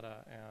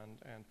 OMeta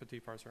and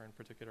PetitParser in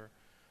particular,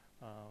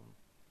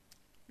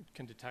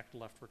 can detect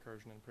left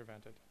recursion and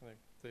prevent it.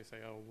 They say,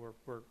 oh,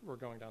 we're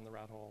going down the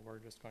rat hole. We're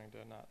just going to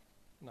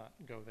not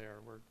go there.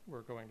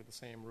 We're going to the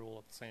same rule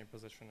at the same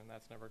position, and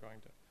that's never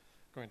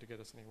going to get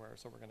us anywhere.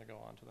 So we're going to go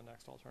on to the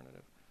next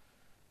alternative,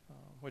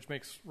 which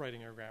makes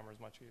writing your grammars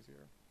much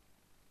easier.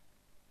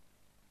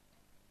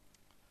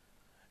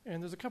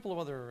 And there's a couple of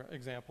other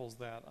examples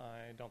that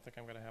I don't think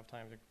I'm going to have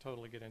time to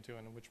totally get into,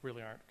 and which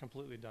really aren't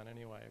completely done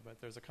anyway. But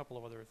there's a couple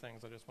of other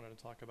things I just wanted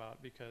to talk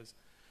about, because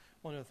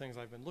one of the things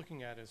I've been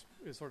looking at is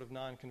sort of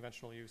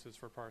non-conventional uses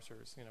for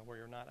parsers, you know, where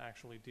you're not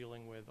actually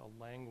dealing with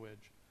a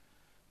language.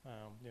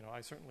 You know,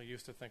 I certainly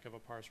used to think of a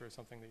parser as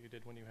something that you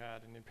did when you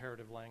had an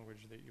imperative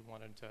language that you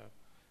wanted to,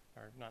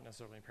 or not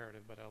necessarily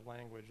imperative, but a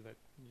language that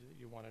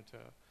you wanted to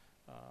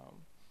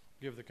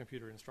give the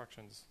computer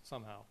instructions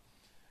somehow.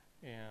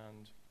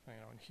 And you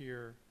know, and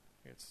here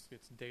it's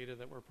data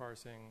that we're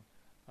parsing.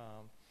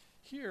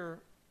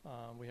 Here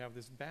we have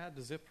this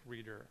bad zip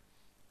reader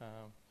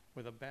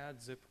with a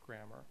bad zip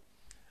grammar.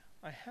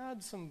 I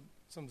had some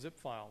zip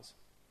files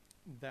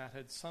that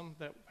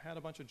had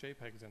a bunch of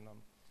JPEGs in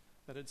them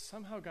that had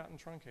somehow gotten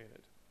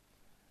truncated.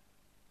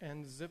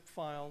 And zip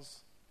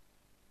files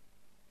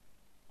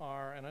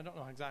are, and I don't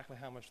know exactly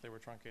how much they were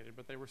truncated,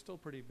 but they were still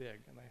pretty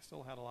big, and they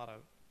still had a lot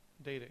of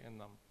data in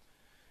them.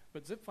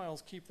 But zip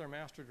files keep their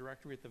master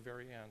directory at the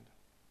very end.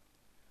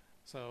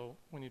 So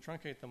when you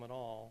truncate them at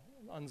all,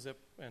 unzip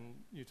and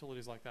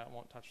utilities like that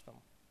won't touch them.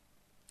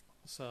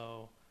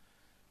 So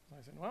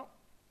I said, well,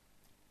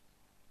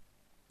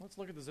 let's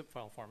look at the zip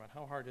file format.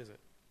 How hard is it?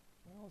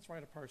 Well, let's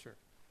write a parser.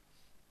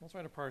 Let's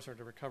write a parser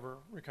to recover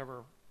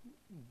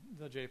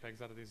the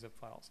JPEGs out of these zip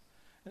files.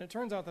 And it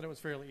turns out that it was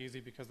fairly easy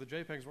because the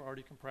JPEGs were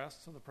already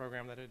compressed, so the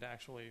program that had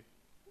actually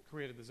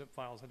created the zip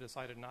files had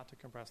decided not to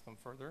compress them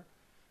further.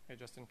 It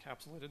just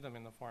encapsulated them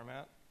in the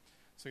format.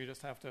 So you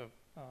just have to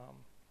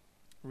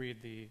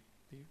read the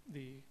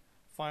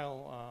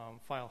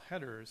file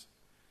headers.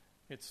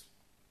 It's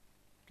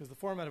because the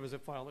format of a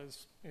zip file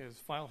is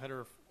file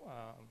header.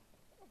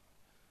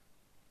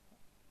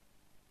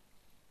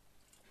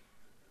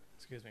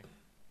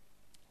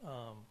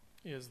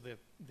 Is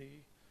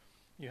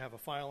you have a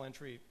file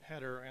entry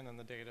header and then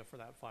the data for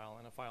that file,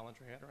 and a file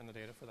entry header and the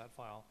data for that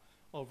file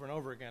over and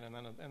over again, and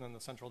then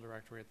the central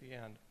directory at the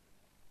end.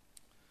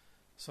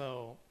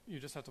 So you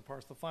just have to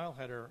parse the file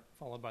header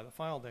followed by the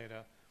file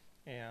data,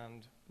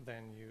 and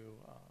then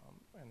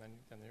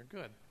then you're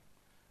good.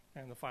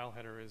 And the file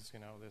header is, you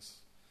know,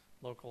 this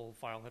local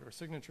file header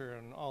signature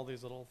and all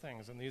these little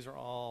things, and these are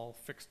all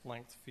fixed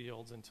length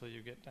fields until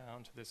you get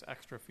down to this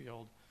extra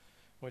field,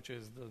 which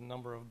is the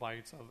number of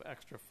bytes of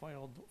extra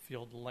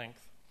field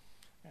length.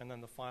 And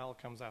then the file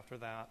comes after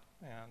that,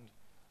 and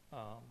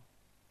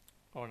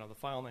the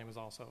file name is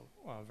also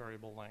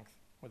variable length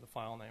with the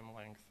file name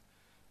length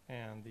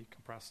and the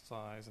compressed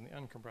size and the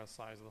uncompressed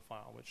size of the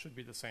file, which should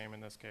be the same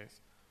in this case.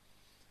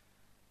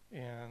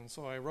 And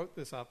so I wrote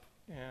this up,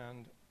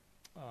 and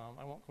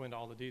I won't go into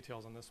all the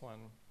details on this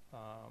one,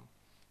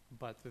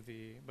 but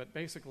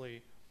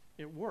basically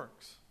it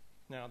works.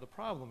 Now the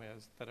problem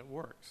is that it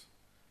works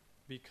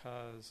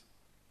because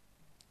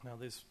now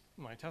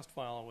my test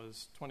file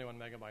was 21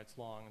 megabytes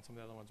long, and some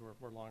of the other ones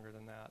were longer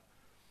than that.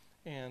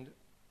 And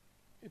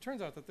it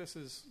turns out that this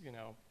is, you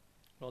know,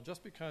 well,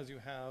 just because you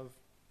have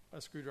a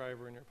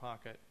screwdriver in your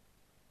pocket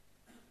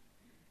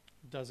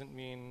doesn't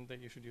mean that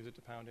you should use it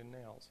to pound in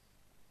nails.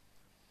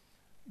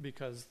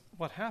 Because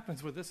what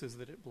happens with this is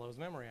that it blows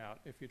memory out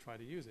if you try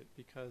to use it,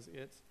 because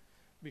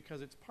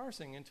it's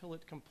parsing until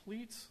it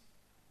completes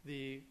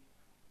the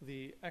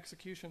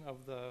execution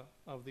of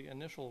the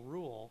initial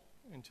rule,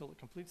 until it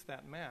completes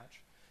that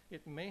match.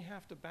 It may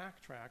have to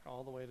backtrack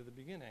all the way to the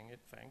beginning,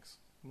 it thinks,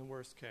 in the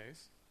worst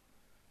case.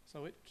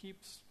 So it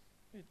keeps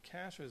it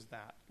caches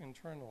that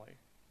internally.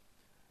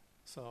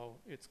 So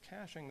it's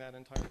caching that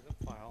entire zip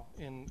file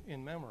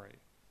in memory.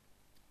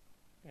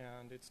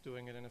 And it's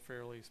doing it in a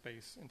fairly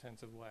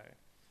space-intensive way.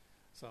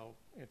 So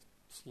it's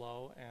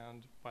slow,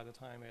 and by the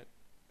time it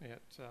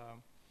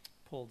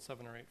pulled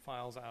 7 or 8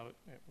 files out,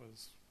 it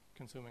was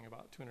consuming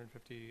about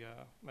 250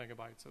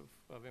 megabytes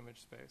of image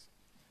space.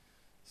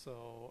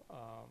 So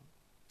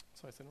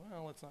so I said,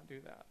 well, let's not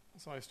do that.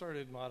 So I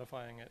started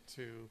modifying it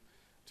to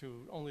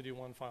only do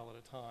 1 file at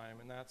a time,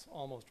 and that's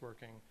almost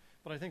working.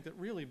 But I think that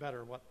really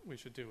better what we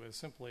should do is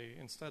simply,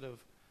 instead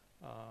of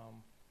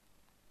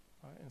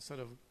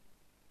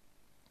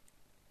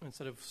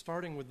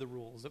starting with the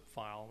rule zip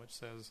file, which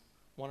says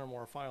 1 or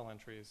more file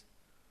entries,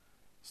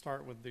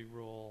 start with the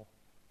rule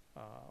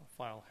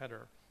file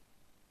header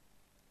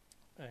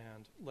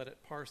and let it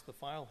parse the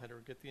file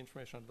header, get the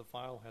information out of the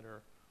file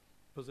header,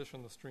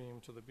 position the stream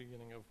to the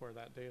beginning of where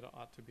that data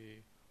ought to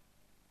be,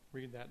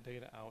 read that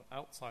data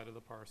outside of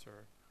the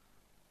parser,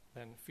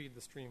 then feed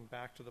the stream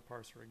back to the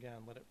parser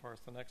again, let it parse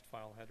the next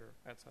file header,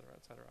 et cetera,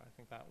 et cetera. I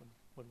think that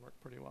would work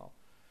pretty well.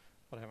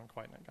 But I haven't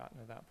quite gotten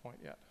to that point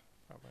yet.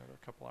 Probably another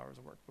couple hours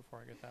of work before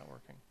I get that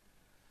working.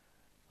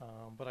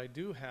 But I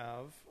do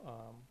have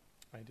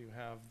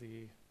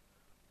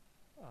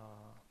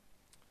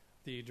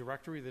the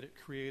directory that it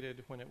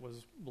created when it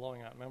was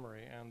blowing out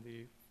memory, and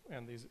the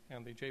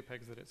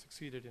JPEGs that it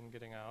succeeded in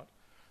getting out.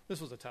 This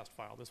was a test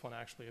file. This one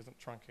actually isn't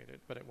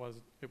truncated, but it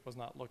was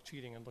not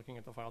cheating and looking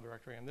at the file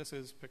directory. And this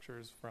is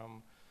pictures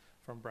from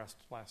Brest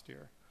last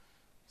year.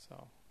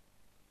 So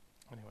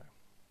anyway.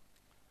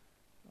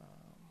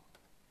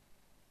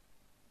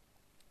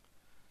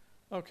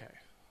 Okay,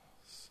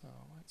 so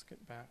let's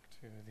get back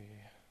to the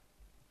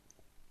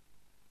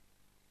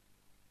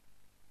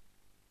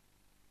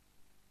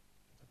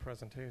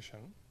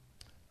presentation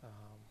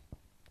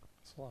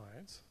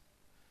slides.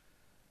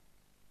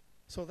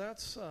 So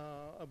that's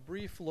a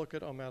brief look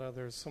at OMeta.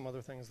 There's some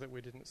other things that we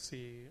didn't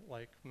see,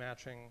 like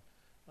matching.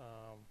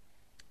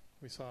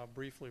 We saw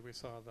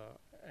the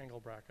angle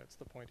brackets,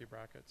 the pointy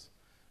brackets,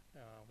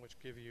 which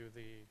give you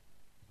the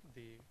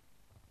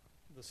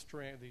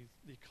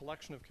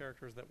collection of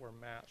characters that were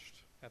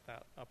matched at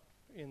that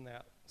in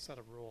that set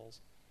of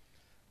rules.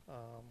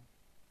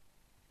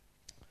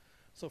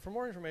 So for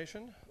more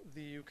information,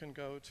 you can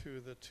go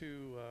to the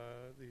two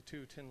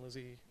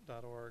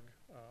tinlizzy.org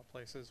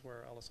places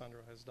where Alessandro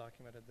has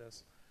documented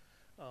this.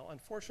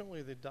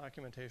 Unfortunately, the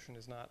documentation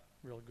is not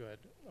real good.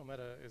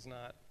 OMeta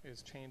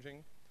is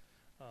changing.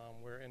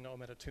 We're in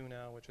OMeta 2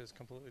 now, which is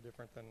completely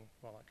different than,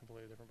 well, not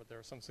completely different, but there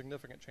are some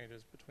significant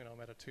changes between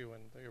OMeta 2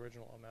 and the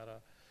original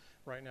OMeta.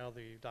 Right now,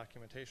 the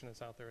documentation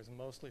that's out there is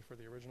mostly for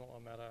the original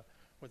OMeta,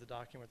 with a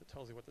document that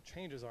tells you what the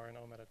changes are in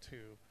OMeta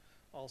 2.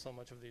 Also,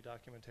 much of the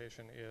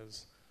documentation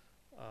is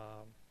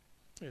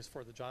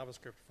for the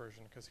JavaScript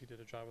version, because he did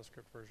a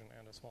JavaScript version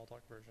and a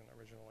Smalltalk version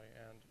originally,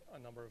 and a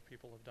number of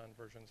people have done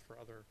versions for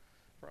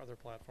other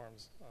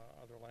platforms,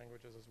 other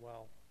languages as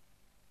well.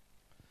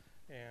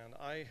 And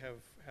I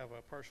have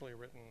a partially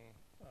written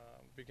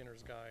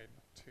beginner's guide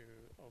to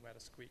OMeta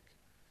Squeak,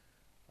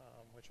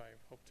 which I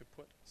hope to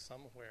put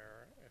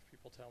somewhere if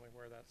people tell me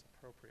where that's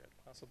appropriate.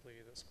 Possibly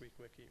the Squeak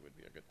Wiki would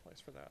be a good place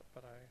for that,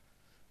 but I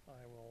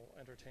will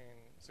entertain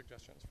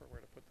suggestions for where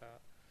to put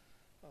that.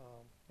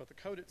 But the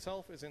code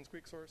itself is in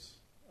Squeak source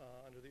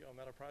under the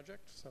OMeta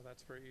project, so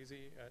that's very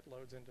easy. It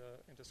loads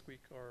into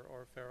Squeak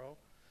or Pharo,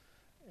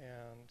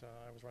 and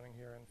I was running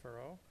here in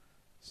Pharo.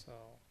 So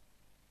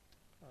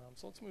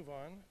let's move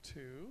on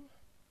to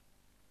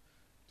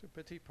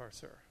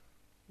PetitParser,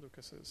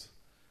 Lucas's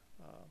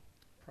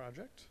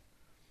project.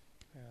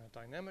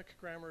 Dynamic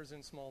grammars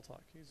in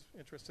Smalltalk. He's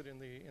interested in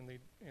the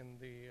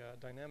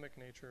dynamic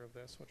nature of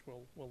this, which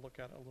we'll look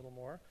at a little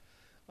more.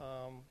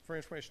 For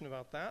information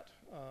about that,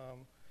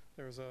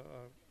 there's a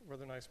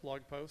rather nice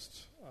blog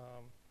post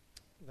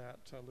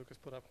that Lucas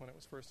put up when it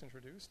was first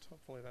introduced.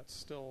 Hopefully that's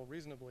still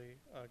reasonably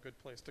a good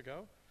place to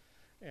go.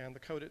 And the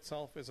code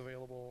itself is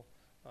available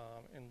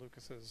in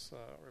Lucas's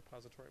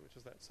repository, which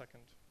is that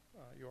second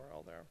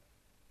URL there.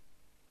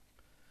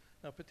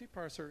 Now,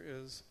 PetitParser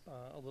is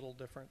a little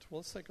different. Well,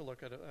 let's take a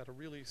look at a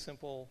really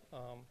simple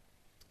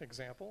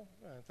example.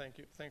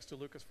 Thanks to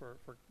Lucas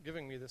for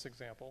giving me this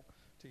example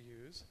to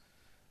use.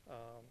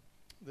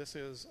 This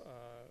is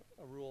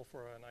a rule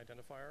for an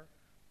identifier.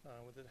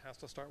 It has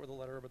to start with a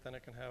letter, but then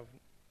it can have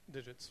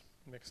digits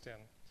mixed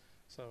in.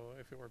 So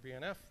if it were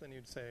BNF, then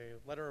you'd say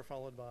letter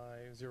followed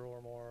by 0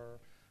 or more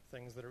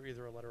things that are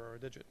either a letter or a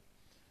digit.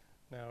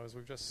 Now, as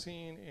we've just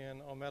seen in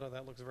OMeta,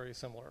 that looks very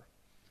similar.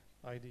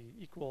 ID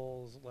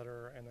equals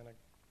letter, and then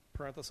a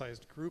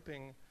parenthesized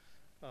grouping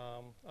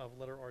of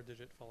letter or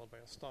digit followed by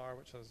a star,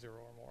 which has 0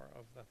 or more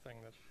of the thing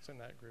that's in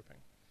that grouping.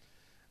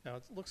 Now,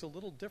 it looks a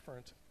little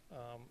different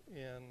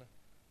in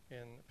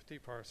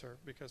PetitParser,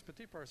 because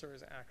PetitParser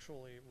is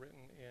actually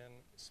written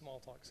in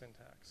Smalltalk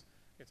syntax.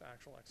 It's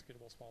actual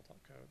executable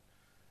Smalltalk code.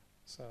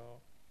 So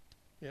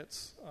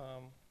it's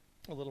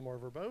a little more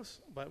verbose,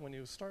 but when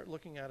you start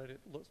looking at it,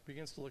 it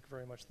begins to look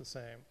very much the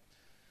same.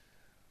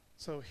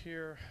 So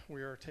here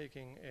we are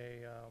taking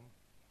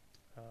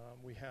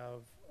We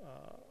have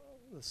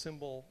the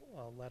symbol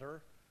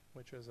letter,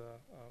 which is a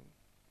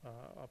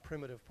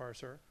primitive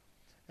parser,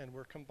 and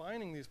we're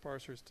combining these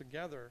parsers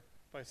together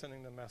by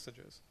sending them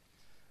messages.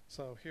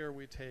 So here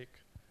we take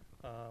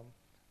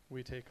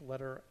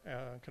letter,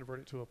 convert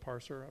it to a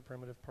parser, a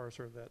primitive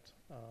parser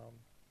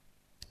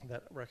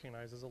that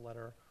recognizes a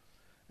letter,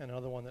 and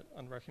another one that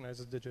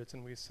unrecognizes digits,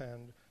 and we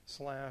send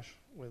slash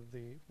with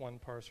the one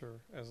parser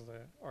as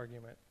the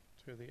argument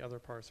to the other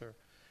parser.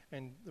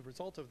 And the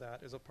result of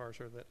that is a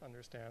parser that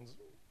understands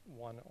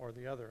one or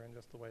the other in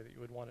just the way that you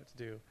would want it to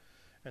do.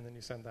 And then you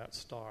send that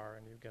star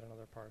and you get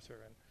another parser.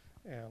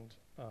 And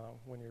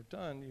when you're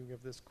done, you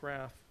give this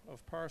graph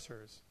of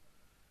parsers.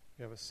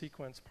 You have a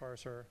sequence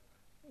parser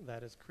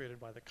that is created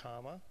by the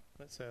comma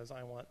that says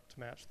I want to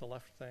match the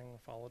left thing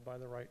followed by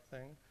the right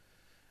thing.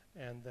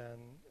 And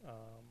then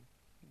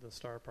the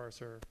star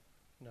parser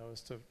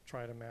knows to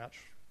try to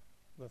match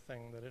the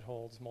thing that it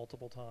holds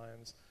multiple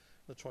times.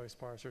 The choice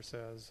parser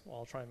says, well,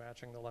 I'll try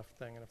matching the left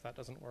thing, and if that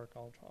doesn't work,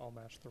 I'll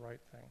match the right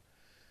thing.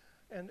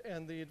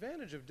 And the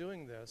advantage of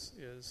doing this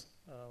is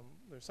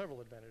there's several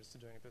advantages to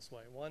doing it this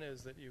way. One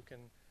is that you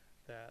can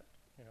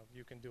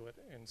do it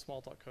in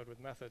Smalltalk code with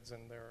methods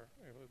and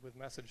with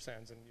message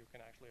sends, and you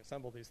can actually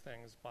assemble these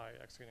things by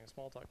executing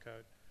Smalltalk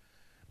code,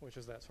 which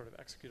is that sort of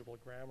executable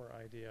grammar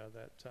idea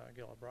that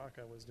Gil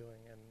Abraka was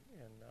doing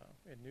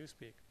in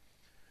Newspeak.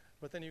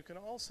 But then you can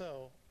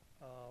also,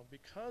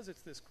 because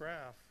it's this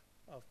graph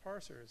of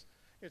parsers,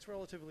 it's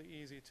relatively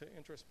easy to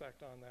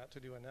introspect on that, to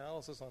do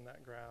analysis on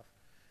that graph,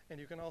 and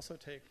you can also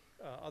take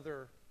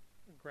other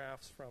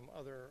graphs from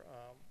other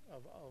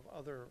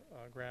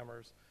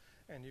grammars,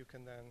 and you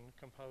can then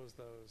compose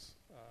those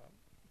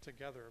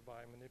together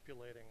by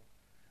manipulating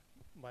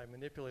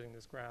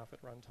this graph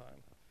at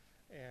runtime.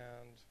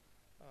 And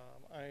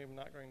I am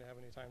not going to have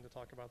any time to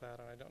talk about that,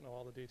 and I don't know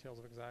all the details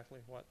of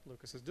exactly what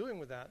Lucas is doing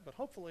with that, but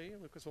hopefully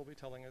Lucas will be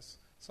telling us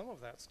some of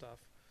that stuff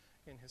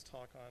in his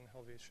talk on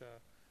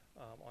Helvetia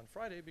on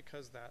Friday,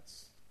 because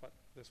that's what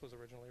this was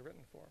originally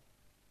written for.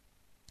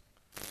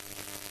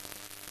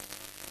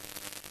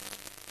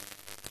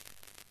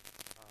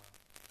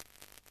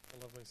 The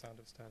lovely sound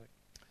of static.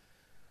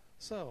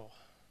 So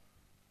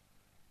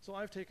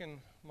I've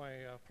taken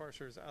my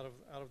parsers out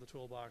of the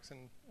toolbox,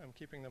 and I'm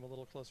keeping them a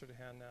little closer to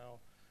hand now.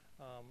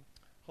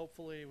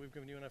 Hopefully we've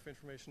given you enough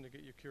information to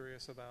get you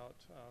curious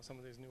about some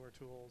of these newer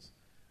tools,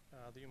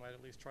 that you might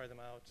at least try them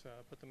out,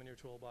 put them in your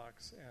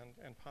toolbox,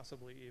 and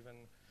possibly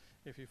even,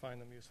 if you find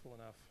them useful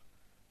enough,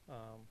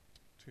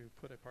 to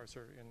put a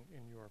parser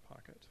in your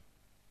pocket.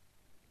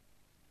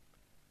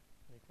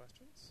 Any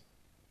questions?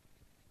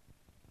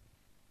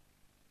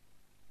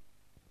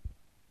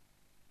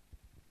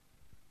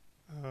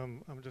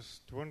 I'm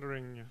just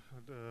wondering,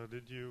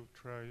 did you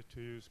try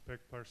to use spec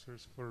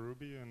parsers for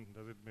Ruby, and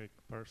does it make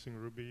parsing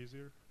Ruby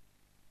easier?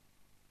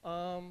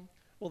 Well,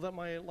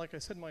 like I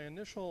said, my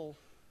initial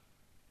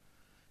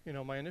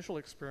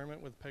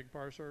experiment with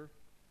PegParser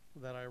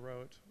that I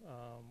wrote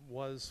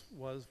was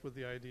with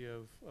the idea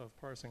of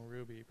parsing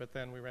Ruby, but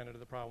then we ran into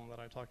the problem that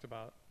I talked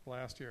about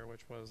last year,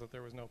 which was that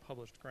there was no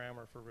published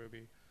grammar for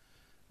Ruby,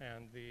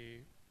 and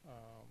the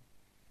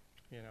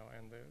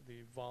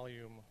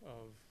volume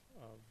of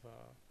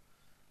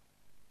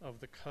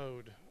the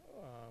code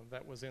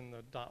that was in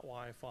the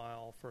 .y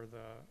file for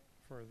the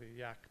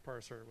Yak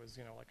parser was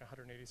like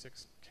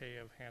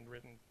 186K of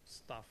handwritten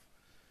stuff,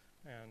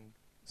 and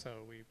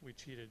so we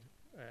cheated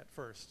at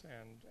first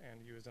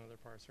and used another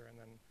parser,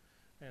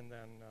 and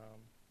then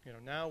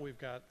now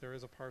there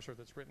is a parser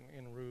that's written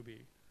in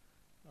Ruby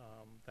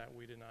that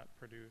we did not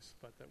produce,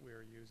 but that we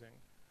are using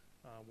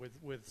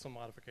with some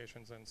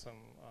modifications and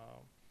some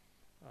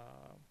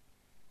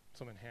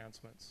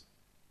enhancements.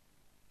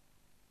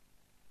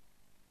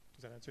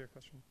 Does that answer your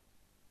question?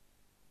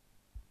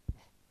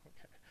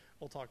 Okay,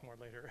 we'll talk more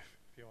later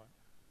if you want.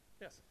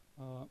 Yes.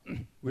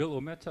 Will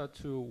OMeta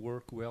 2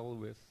 work well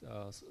with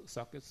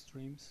socket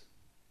streams?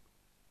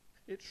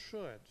 It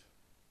should.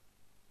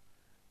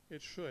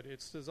 It should.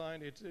 It's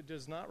designed. It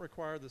does not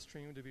require the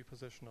stream to be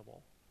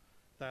positionable.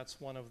 That's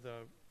one of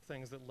the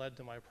things that led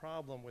to my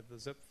problem with the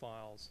zip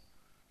files.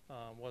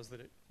 Was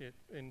that it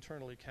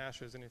internally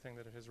caches anything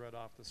that it has read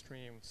off the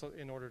stream. So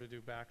in order to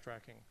do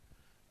backtracking,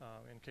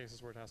 in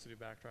cases where it has to do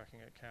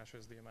backtracking, it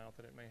caches the amount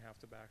that it may have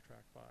to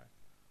backtrack by.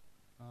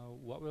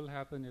 What will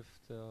happen if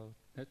the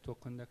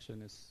network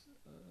connection is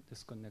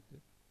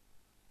disconnected?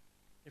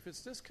 If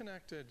it's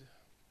disconnected,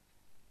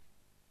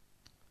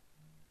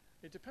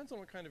 it depends on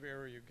what kind of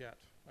error you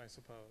get, I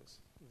suppose.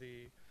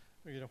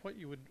 What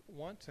you would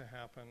want to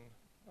happen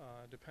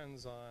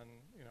depends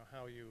on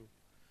how you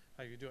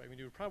do it. I mean,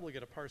 you would probably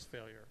get a parse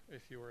failure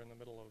if you were in the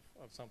middle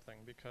of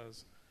something,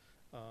 because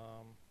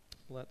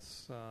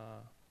let's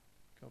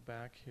go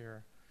back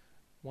here.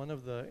 One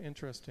of the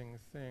interesting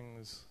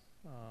things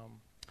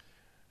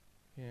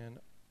in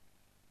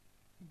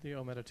the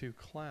OMeta 2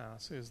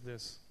 class is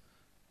this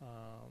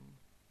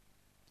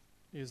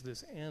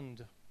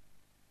end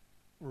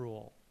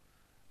rule,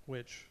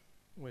 which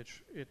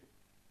it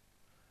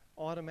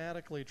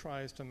automatically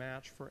tries to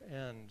match for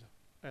end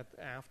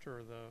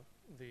after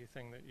the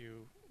thing that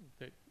you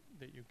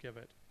give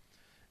it.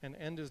 And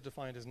end is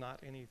defined as not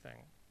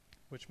anything,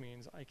 which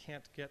means I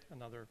can't get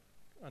another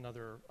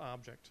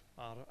object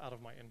out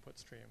of my input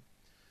stream.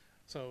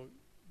 So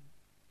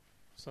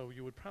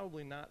you would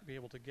probably not be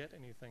able to get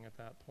anything at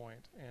that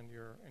point, and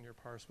your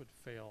parse would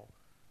fail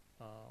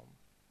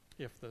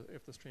if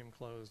the stream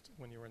closed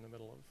when you were in the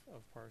middle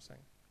of parsing.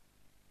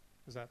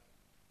 Does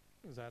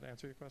that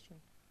answer your question?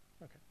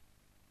 Okay.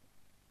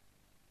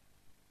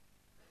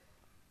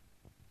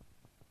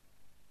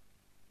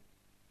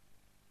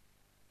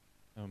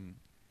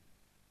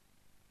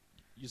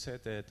 You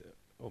said that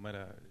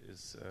OMeta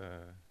is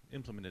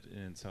implemented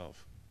in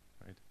itself,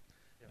 right?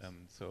 Yes.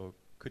 So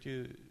could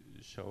you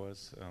show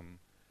us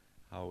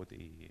how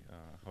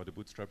the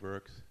bootstrap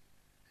works?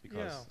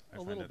 Because I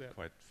find it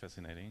quite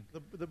fascinating.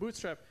 The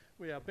bootstrap,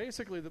 well, yeah,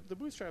 basically the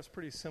bootstrap's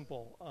pretty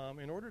simple.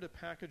 In order to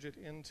package it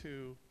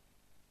into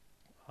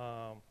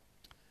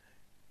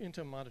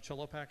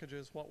Monticello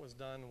packages, what was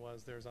done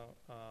was there's a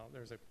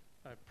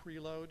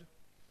preload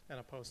and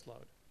a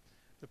postload.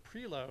 The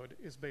preload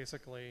is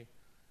basically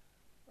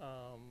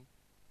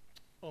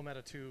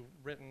OMeta 2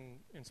 written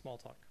in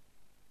Smalltalk.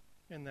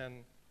 And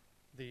then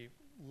the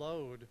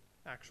load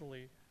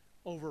actually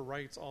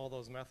overwrites all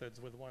those methods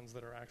with ones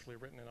that are actually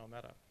written in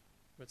OMeta.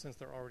 But since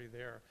they're already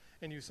there.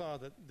 And you saw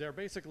that they're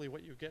basically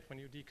what you get when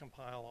you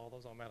decompile all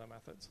those OMeta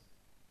methods.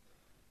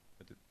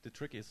 But the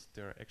trick is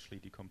they're actually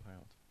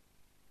decompiled.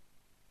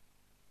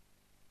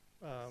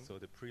 So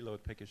the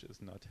preload package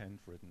is not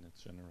handwritten,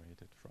 it's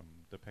generated from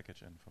the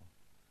package info.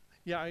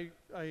 Yeah, it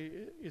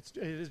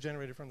is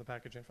generated from the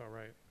package info,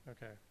 right?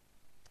 Okay.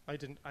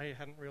 I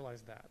hadn't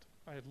realized that.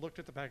 I had looked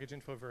at the package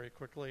info very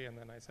quickly, and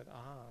then I said,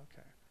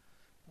 okay.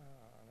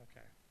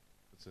 Okay.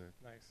 It's a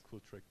nice.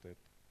 Cool trick that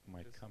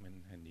might come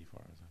in handy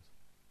for us.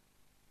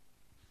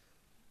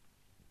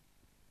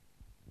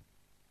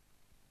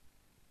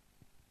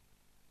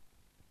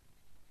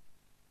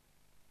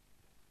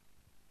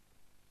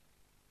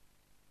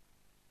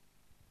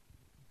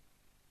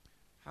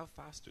 How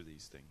fast are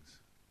these things?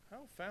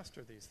 How fast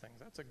are these things?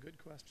 That's a good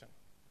question.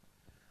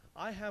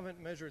 I haven't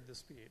measured the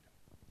speed.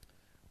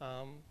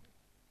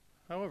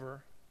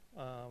 However,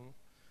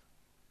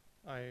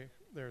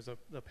 there's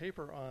the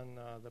paper on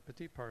the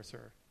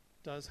PetitParser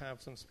does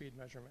have some speed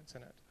measurements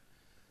in it.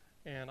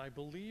 And I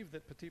believe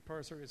that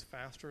PetitParser is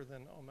faster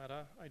than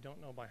OMeta. I don't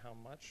know by how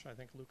much. I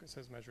think Lucas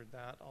has measured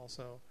that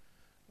also.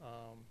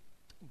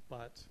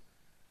 But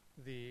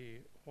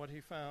what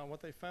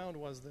they found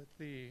was that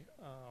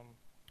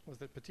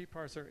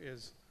PetitParser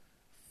is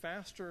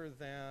faster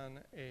than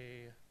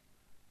an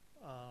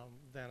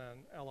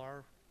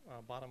LR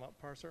bottom-up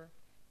parser,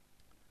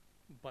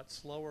 but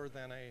slower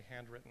than a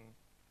handwritten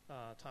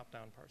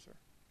top-down parser.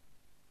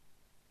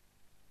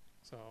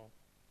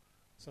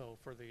 So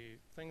for the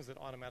things that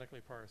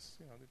automatically parse,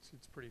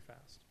 it's pretty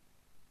fast.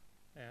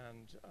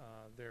 And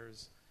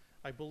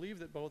I believe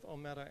that both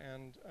OMeta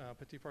and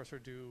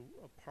PetitParser do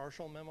a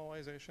partial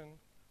memoization,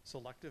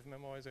 selective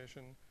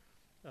memoization.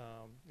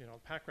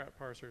 PackRat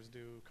parsers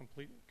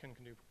can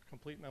do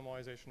complete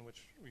memoization,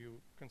 which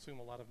you consume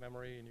a lot of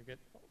memory and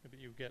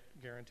you get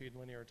guaranteed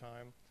linear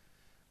time,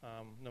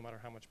 no matter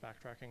how much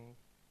backtracking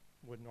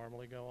would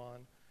normally go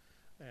on.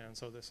 And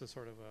so this is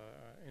sort of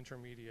an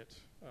intermediate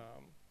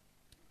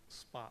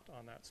spot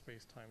on that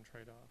space-time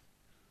trade-off.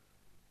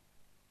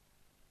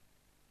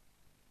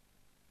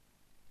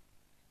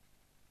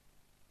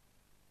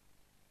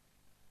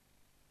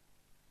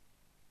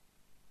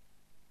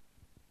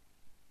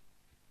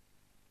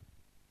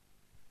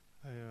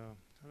 I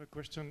have a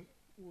question.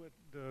 With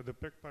the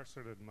PEC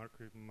parser that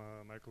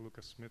Michael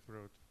Lucas Smith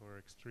wrote for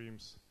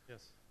extremes.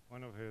 Yes.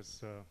 One of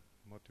his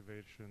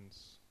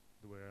motivations,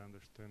 the way I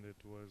understand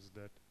it, was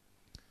that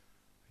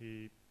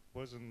he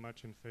wasn't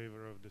much in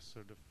favor of this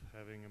sort of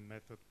having a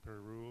method per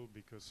rule,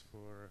 because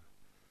for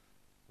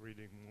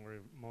reading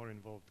more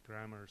involved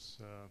grammars,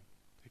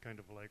 he kind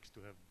of likes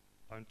to have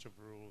a bunch of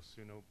rules.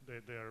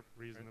 They are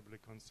reasonably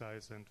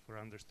concise, and for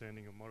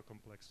understanding a more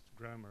complex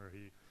grammar,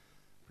 he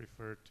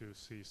preferred to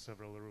see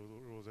several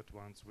rules at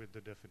once with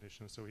the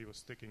definition. So he was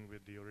sticking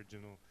with the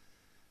original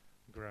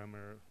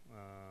grammar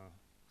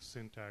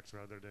syntax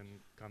rather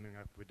than coming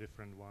up with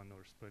different one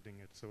or splitting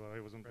it. So I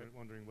was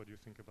wondering what you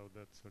think about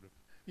that sort of.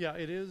 Yeah,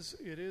 it is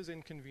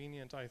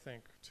inconvenient, I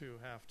think, to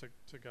have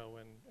to go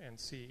and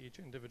see each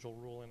individual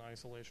rule in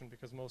isolation,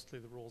 because mostly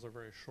the rules are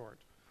very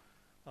short.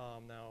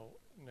 Now,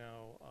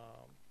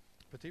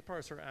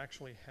 PetitParser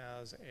actually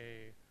has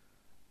a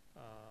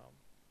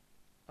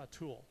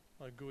tool,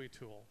 a GUI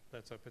tool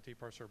that's a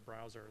PetitParser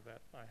browser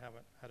that I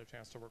haven't had a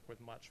chance to work with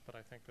much, but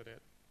I think that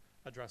it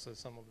addresses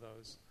some of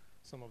those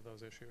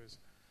issues.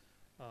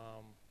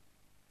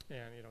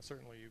 And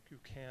certainly you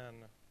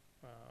can,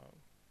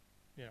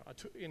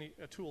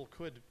 a tool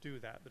could do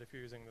that, but if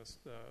you're using the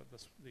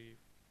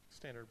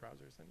standard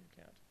browsers, then you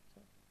can't.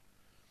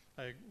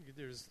 So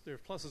there's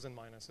pluses and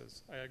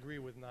minuses. I agree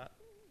with not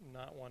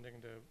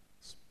wanting to,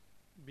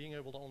 being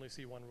able to only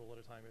see one rule at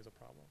a time is a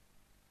problem.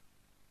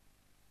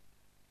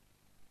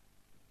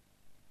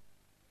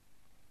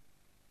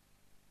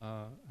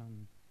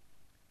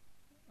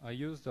 I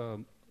used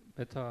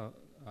OMeta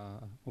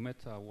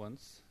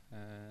once,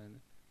 and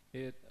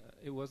it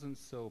wasn't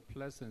so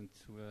pleasant.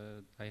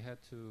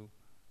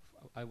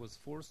 I was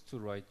forced to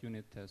write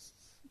unit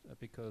tests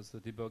because the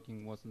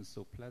debugging wasn't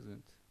so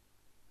pleasant.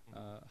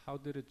 How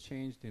did it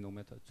change in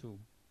OMeta 2?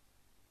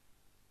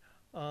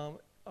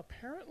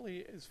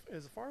 Apparently,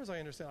 as far as I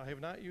understand, I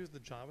have not used the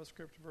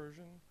JavaScript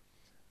version.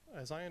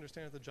 As I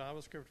understand it, the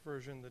JavaScript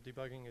version, the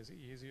debugging is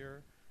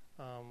easier.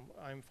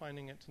 I'm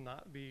finding it to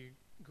not be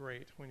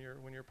great. When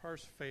your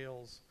parse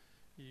fails,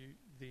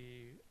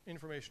 the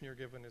information you're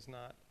given is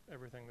not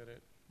everything that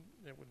it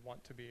would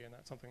want to be, and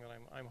that's something that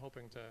I'm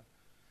hoping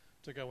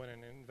to go in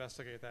and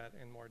investigate that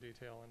in more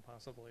detail and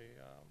possibly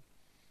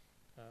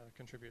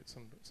contribute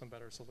some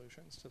better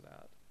solutions to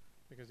that.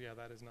 Because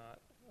that is not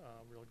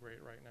real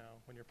great right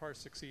now. When your parse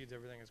succeeds,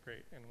 everything is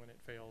great, and when it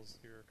fails,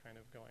 you're kind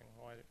of going,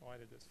 why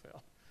did this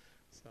fail?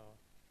 So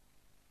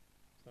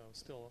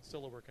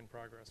still a work in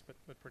progress, but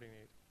pretty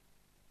neat.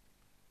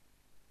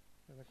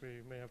 I think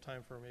we may have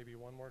time for maybe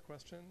one more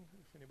question,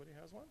 if anybody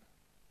has one.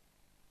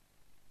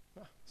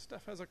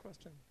 Steph has a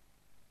question,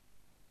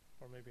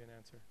 or maybe an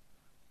answer.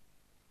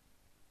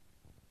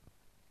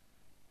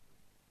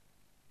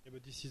 Yeah,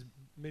 but this is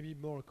maybe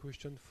more a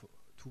question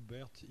to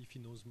Bert, if he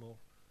knows more.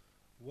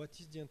 What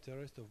is the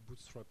interest of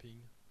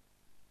bootstrapping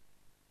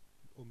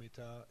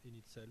OMeta in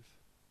itself?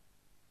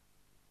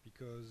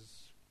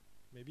 Because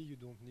maybe you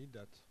don't need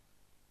that.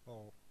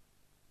 Or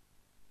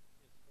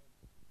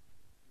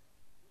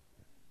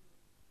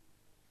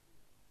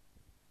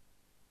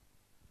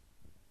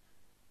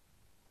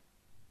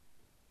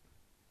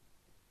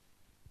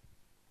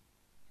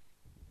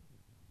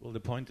well, the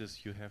point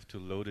is you have to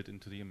load it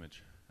into the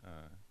image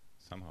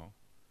somehow,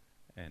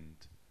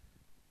 and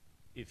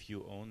if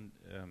you own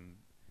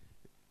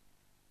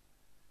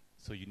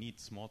so you need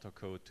Smalltalk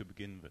code to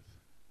begin with,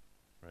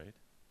 right?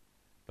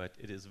 But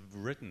it is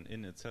written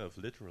in itself,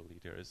 literally.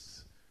 There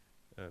is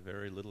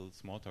very little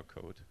Smalltalk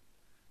code,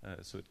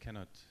 so it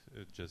cannot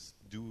just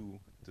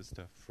do the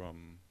stuff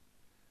from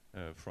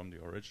the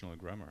original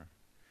grammar.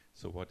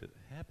 So what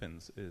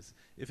happens is,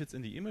 if it's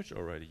in the image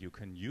already, you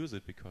can use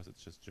it because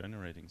it's just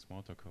generating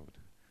Smalltalk code.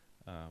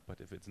 But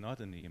if it's not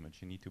in the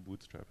image, you need to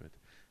bootstrap it.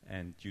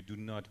 And you do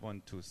not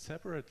want to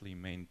separately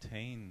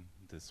maintain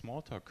the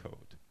Smalltalk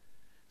code.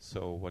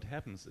 So what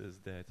happens is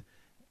that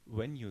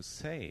when you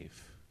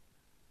save,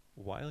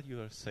 while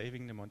you are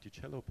saving the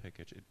Monticello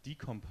package, it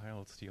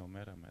decompiles the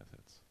OMeta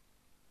methods.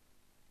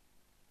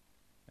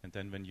 And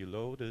then when you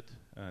load it,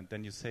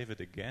 then you save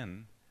it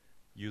again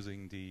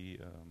using the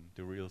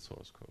real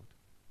source code.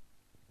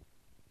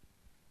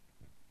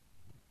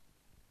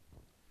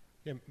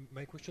 yeah,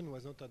 my question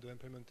was not at the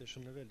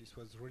implementation level. This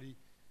was really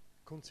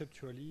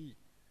conceptually,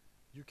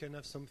 you can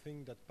have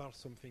something that parse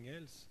something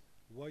else.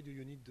 Why do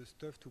you need the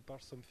stuff to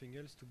parse something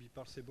else to be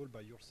parsable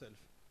by yourself?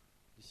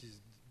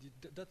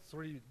 That's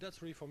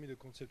really for me the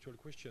conceptual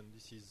question.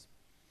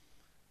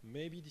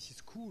 Maybe this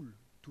is cool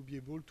to be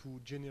able to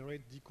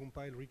generate,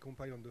 decompile,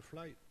 recompile on the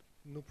fly.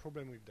 No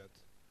problem with that.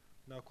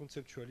 Now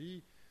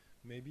conceptually,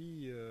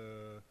 maybe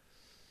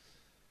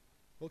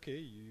okay,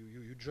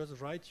 you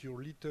just write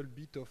your little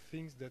bit of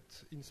things that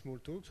in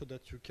Smalltalk so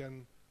that you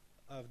can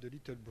have the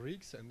little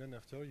bricks, and then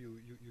after you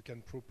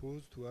can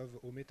propose to have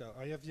OMeta.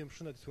 I have the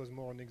impression that it was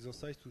more an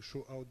exercise to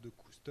show how the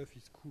stuff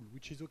is cool,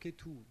 which is okay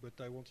too, but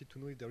I wanted to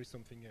know if there is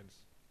something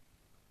else.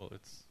 Well,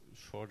 it's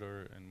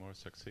shorter and more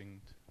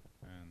succinct,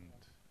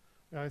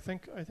 and I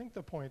think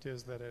the point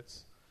is that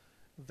it's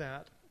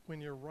that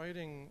when you're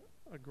writing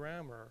a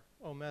grammar,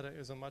 OMeta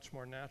is a much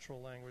more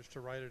natural language to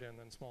write it in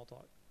than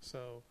Smalltalk.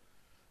 So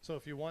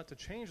if you want to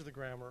change the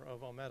grammar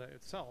of OMeta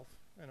itself,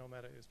 and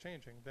OMeta is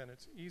changing, then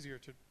it's easier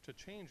to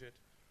change it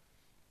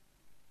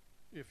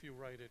if you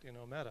write it in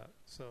OMeta.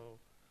 So,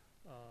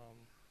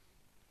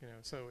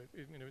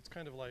 it's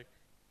kind of like,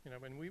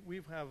 and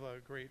we have a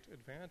great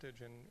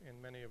advantage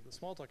in many of the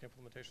Smalltalk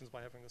implementations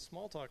by having the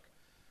Smalltalk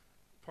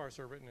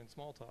parser written in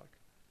Smalltalk,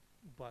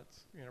 but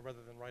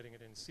rather than writing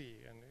it in C,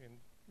 and in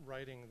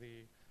writing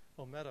the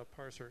OMeta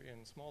parser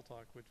in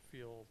Smalltalk would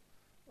feel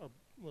a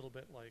little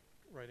bit like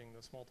writing the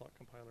Smalltalk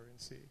compiler in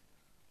C.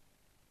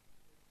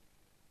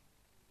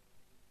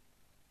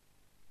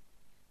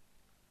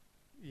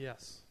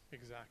 Yes,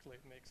 exactly.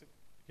 It makes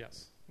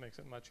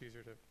it much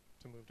easier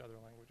to move to other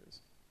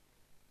languages.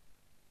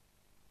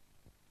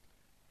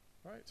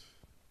 All right.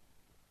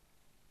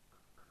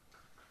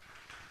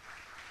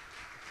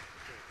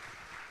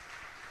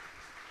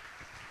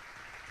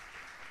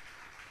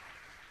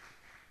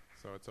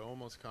 So it's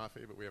almost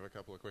coffee, but we have a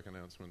couple of quick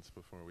announcements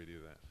before we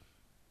do that.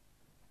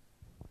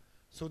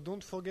 So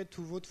don't forget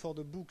to vote for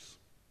the books.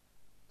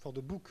 For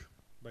the book,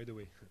 by the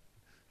way.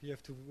 You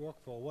have to work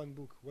for one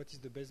book. What is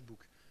the best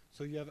book?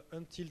 So you have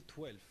until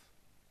 12.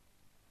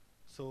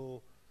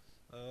 So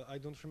I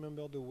don't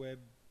remember the web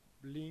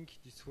link.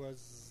 This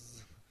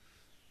was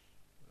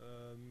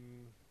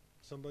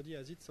somebody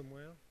has it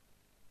somewhere.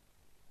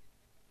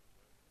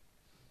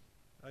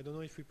 I don't know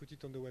if we put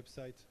it on the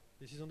website.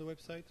 This is on the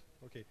website?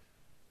 Okay.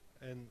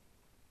 And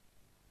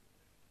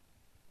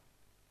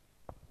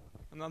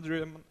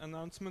another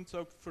announcement.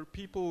 So for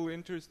people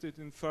interested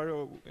in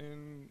Faro,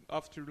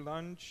 after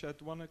lunch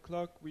at 1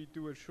 o'clock, we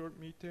do a short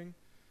meeting.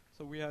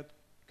 So we had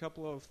a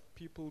couple of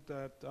people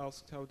that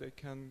asked how they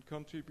can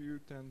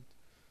contribute, and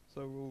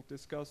so we'll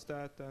discuss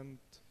that and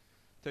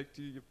take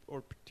the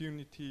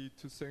opportunity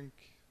to think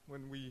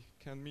when we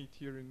can meet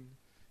here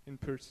in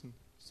person.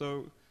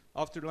 So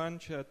after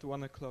lunch at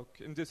 1 o'clock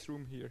in this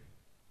room here.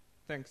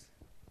 Thanks.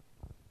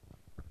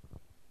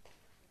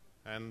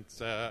 And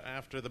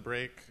after the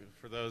break,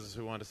 for those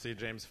who want to see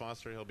James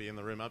Foster, he'll be in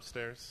the room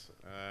upstairs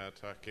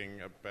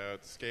talking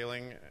about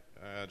scaling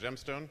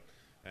Gemstone.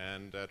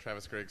 And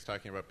Travis Griggs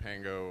talking about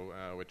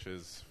Pango, which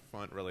is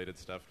font-related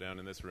stuff down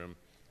in this room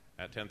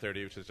at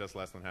 10:30, which is just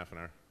less than half an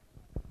hour.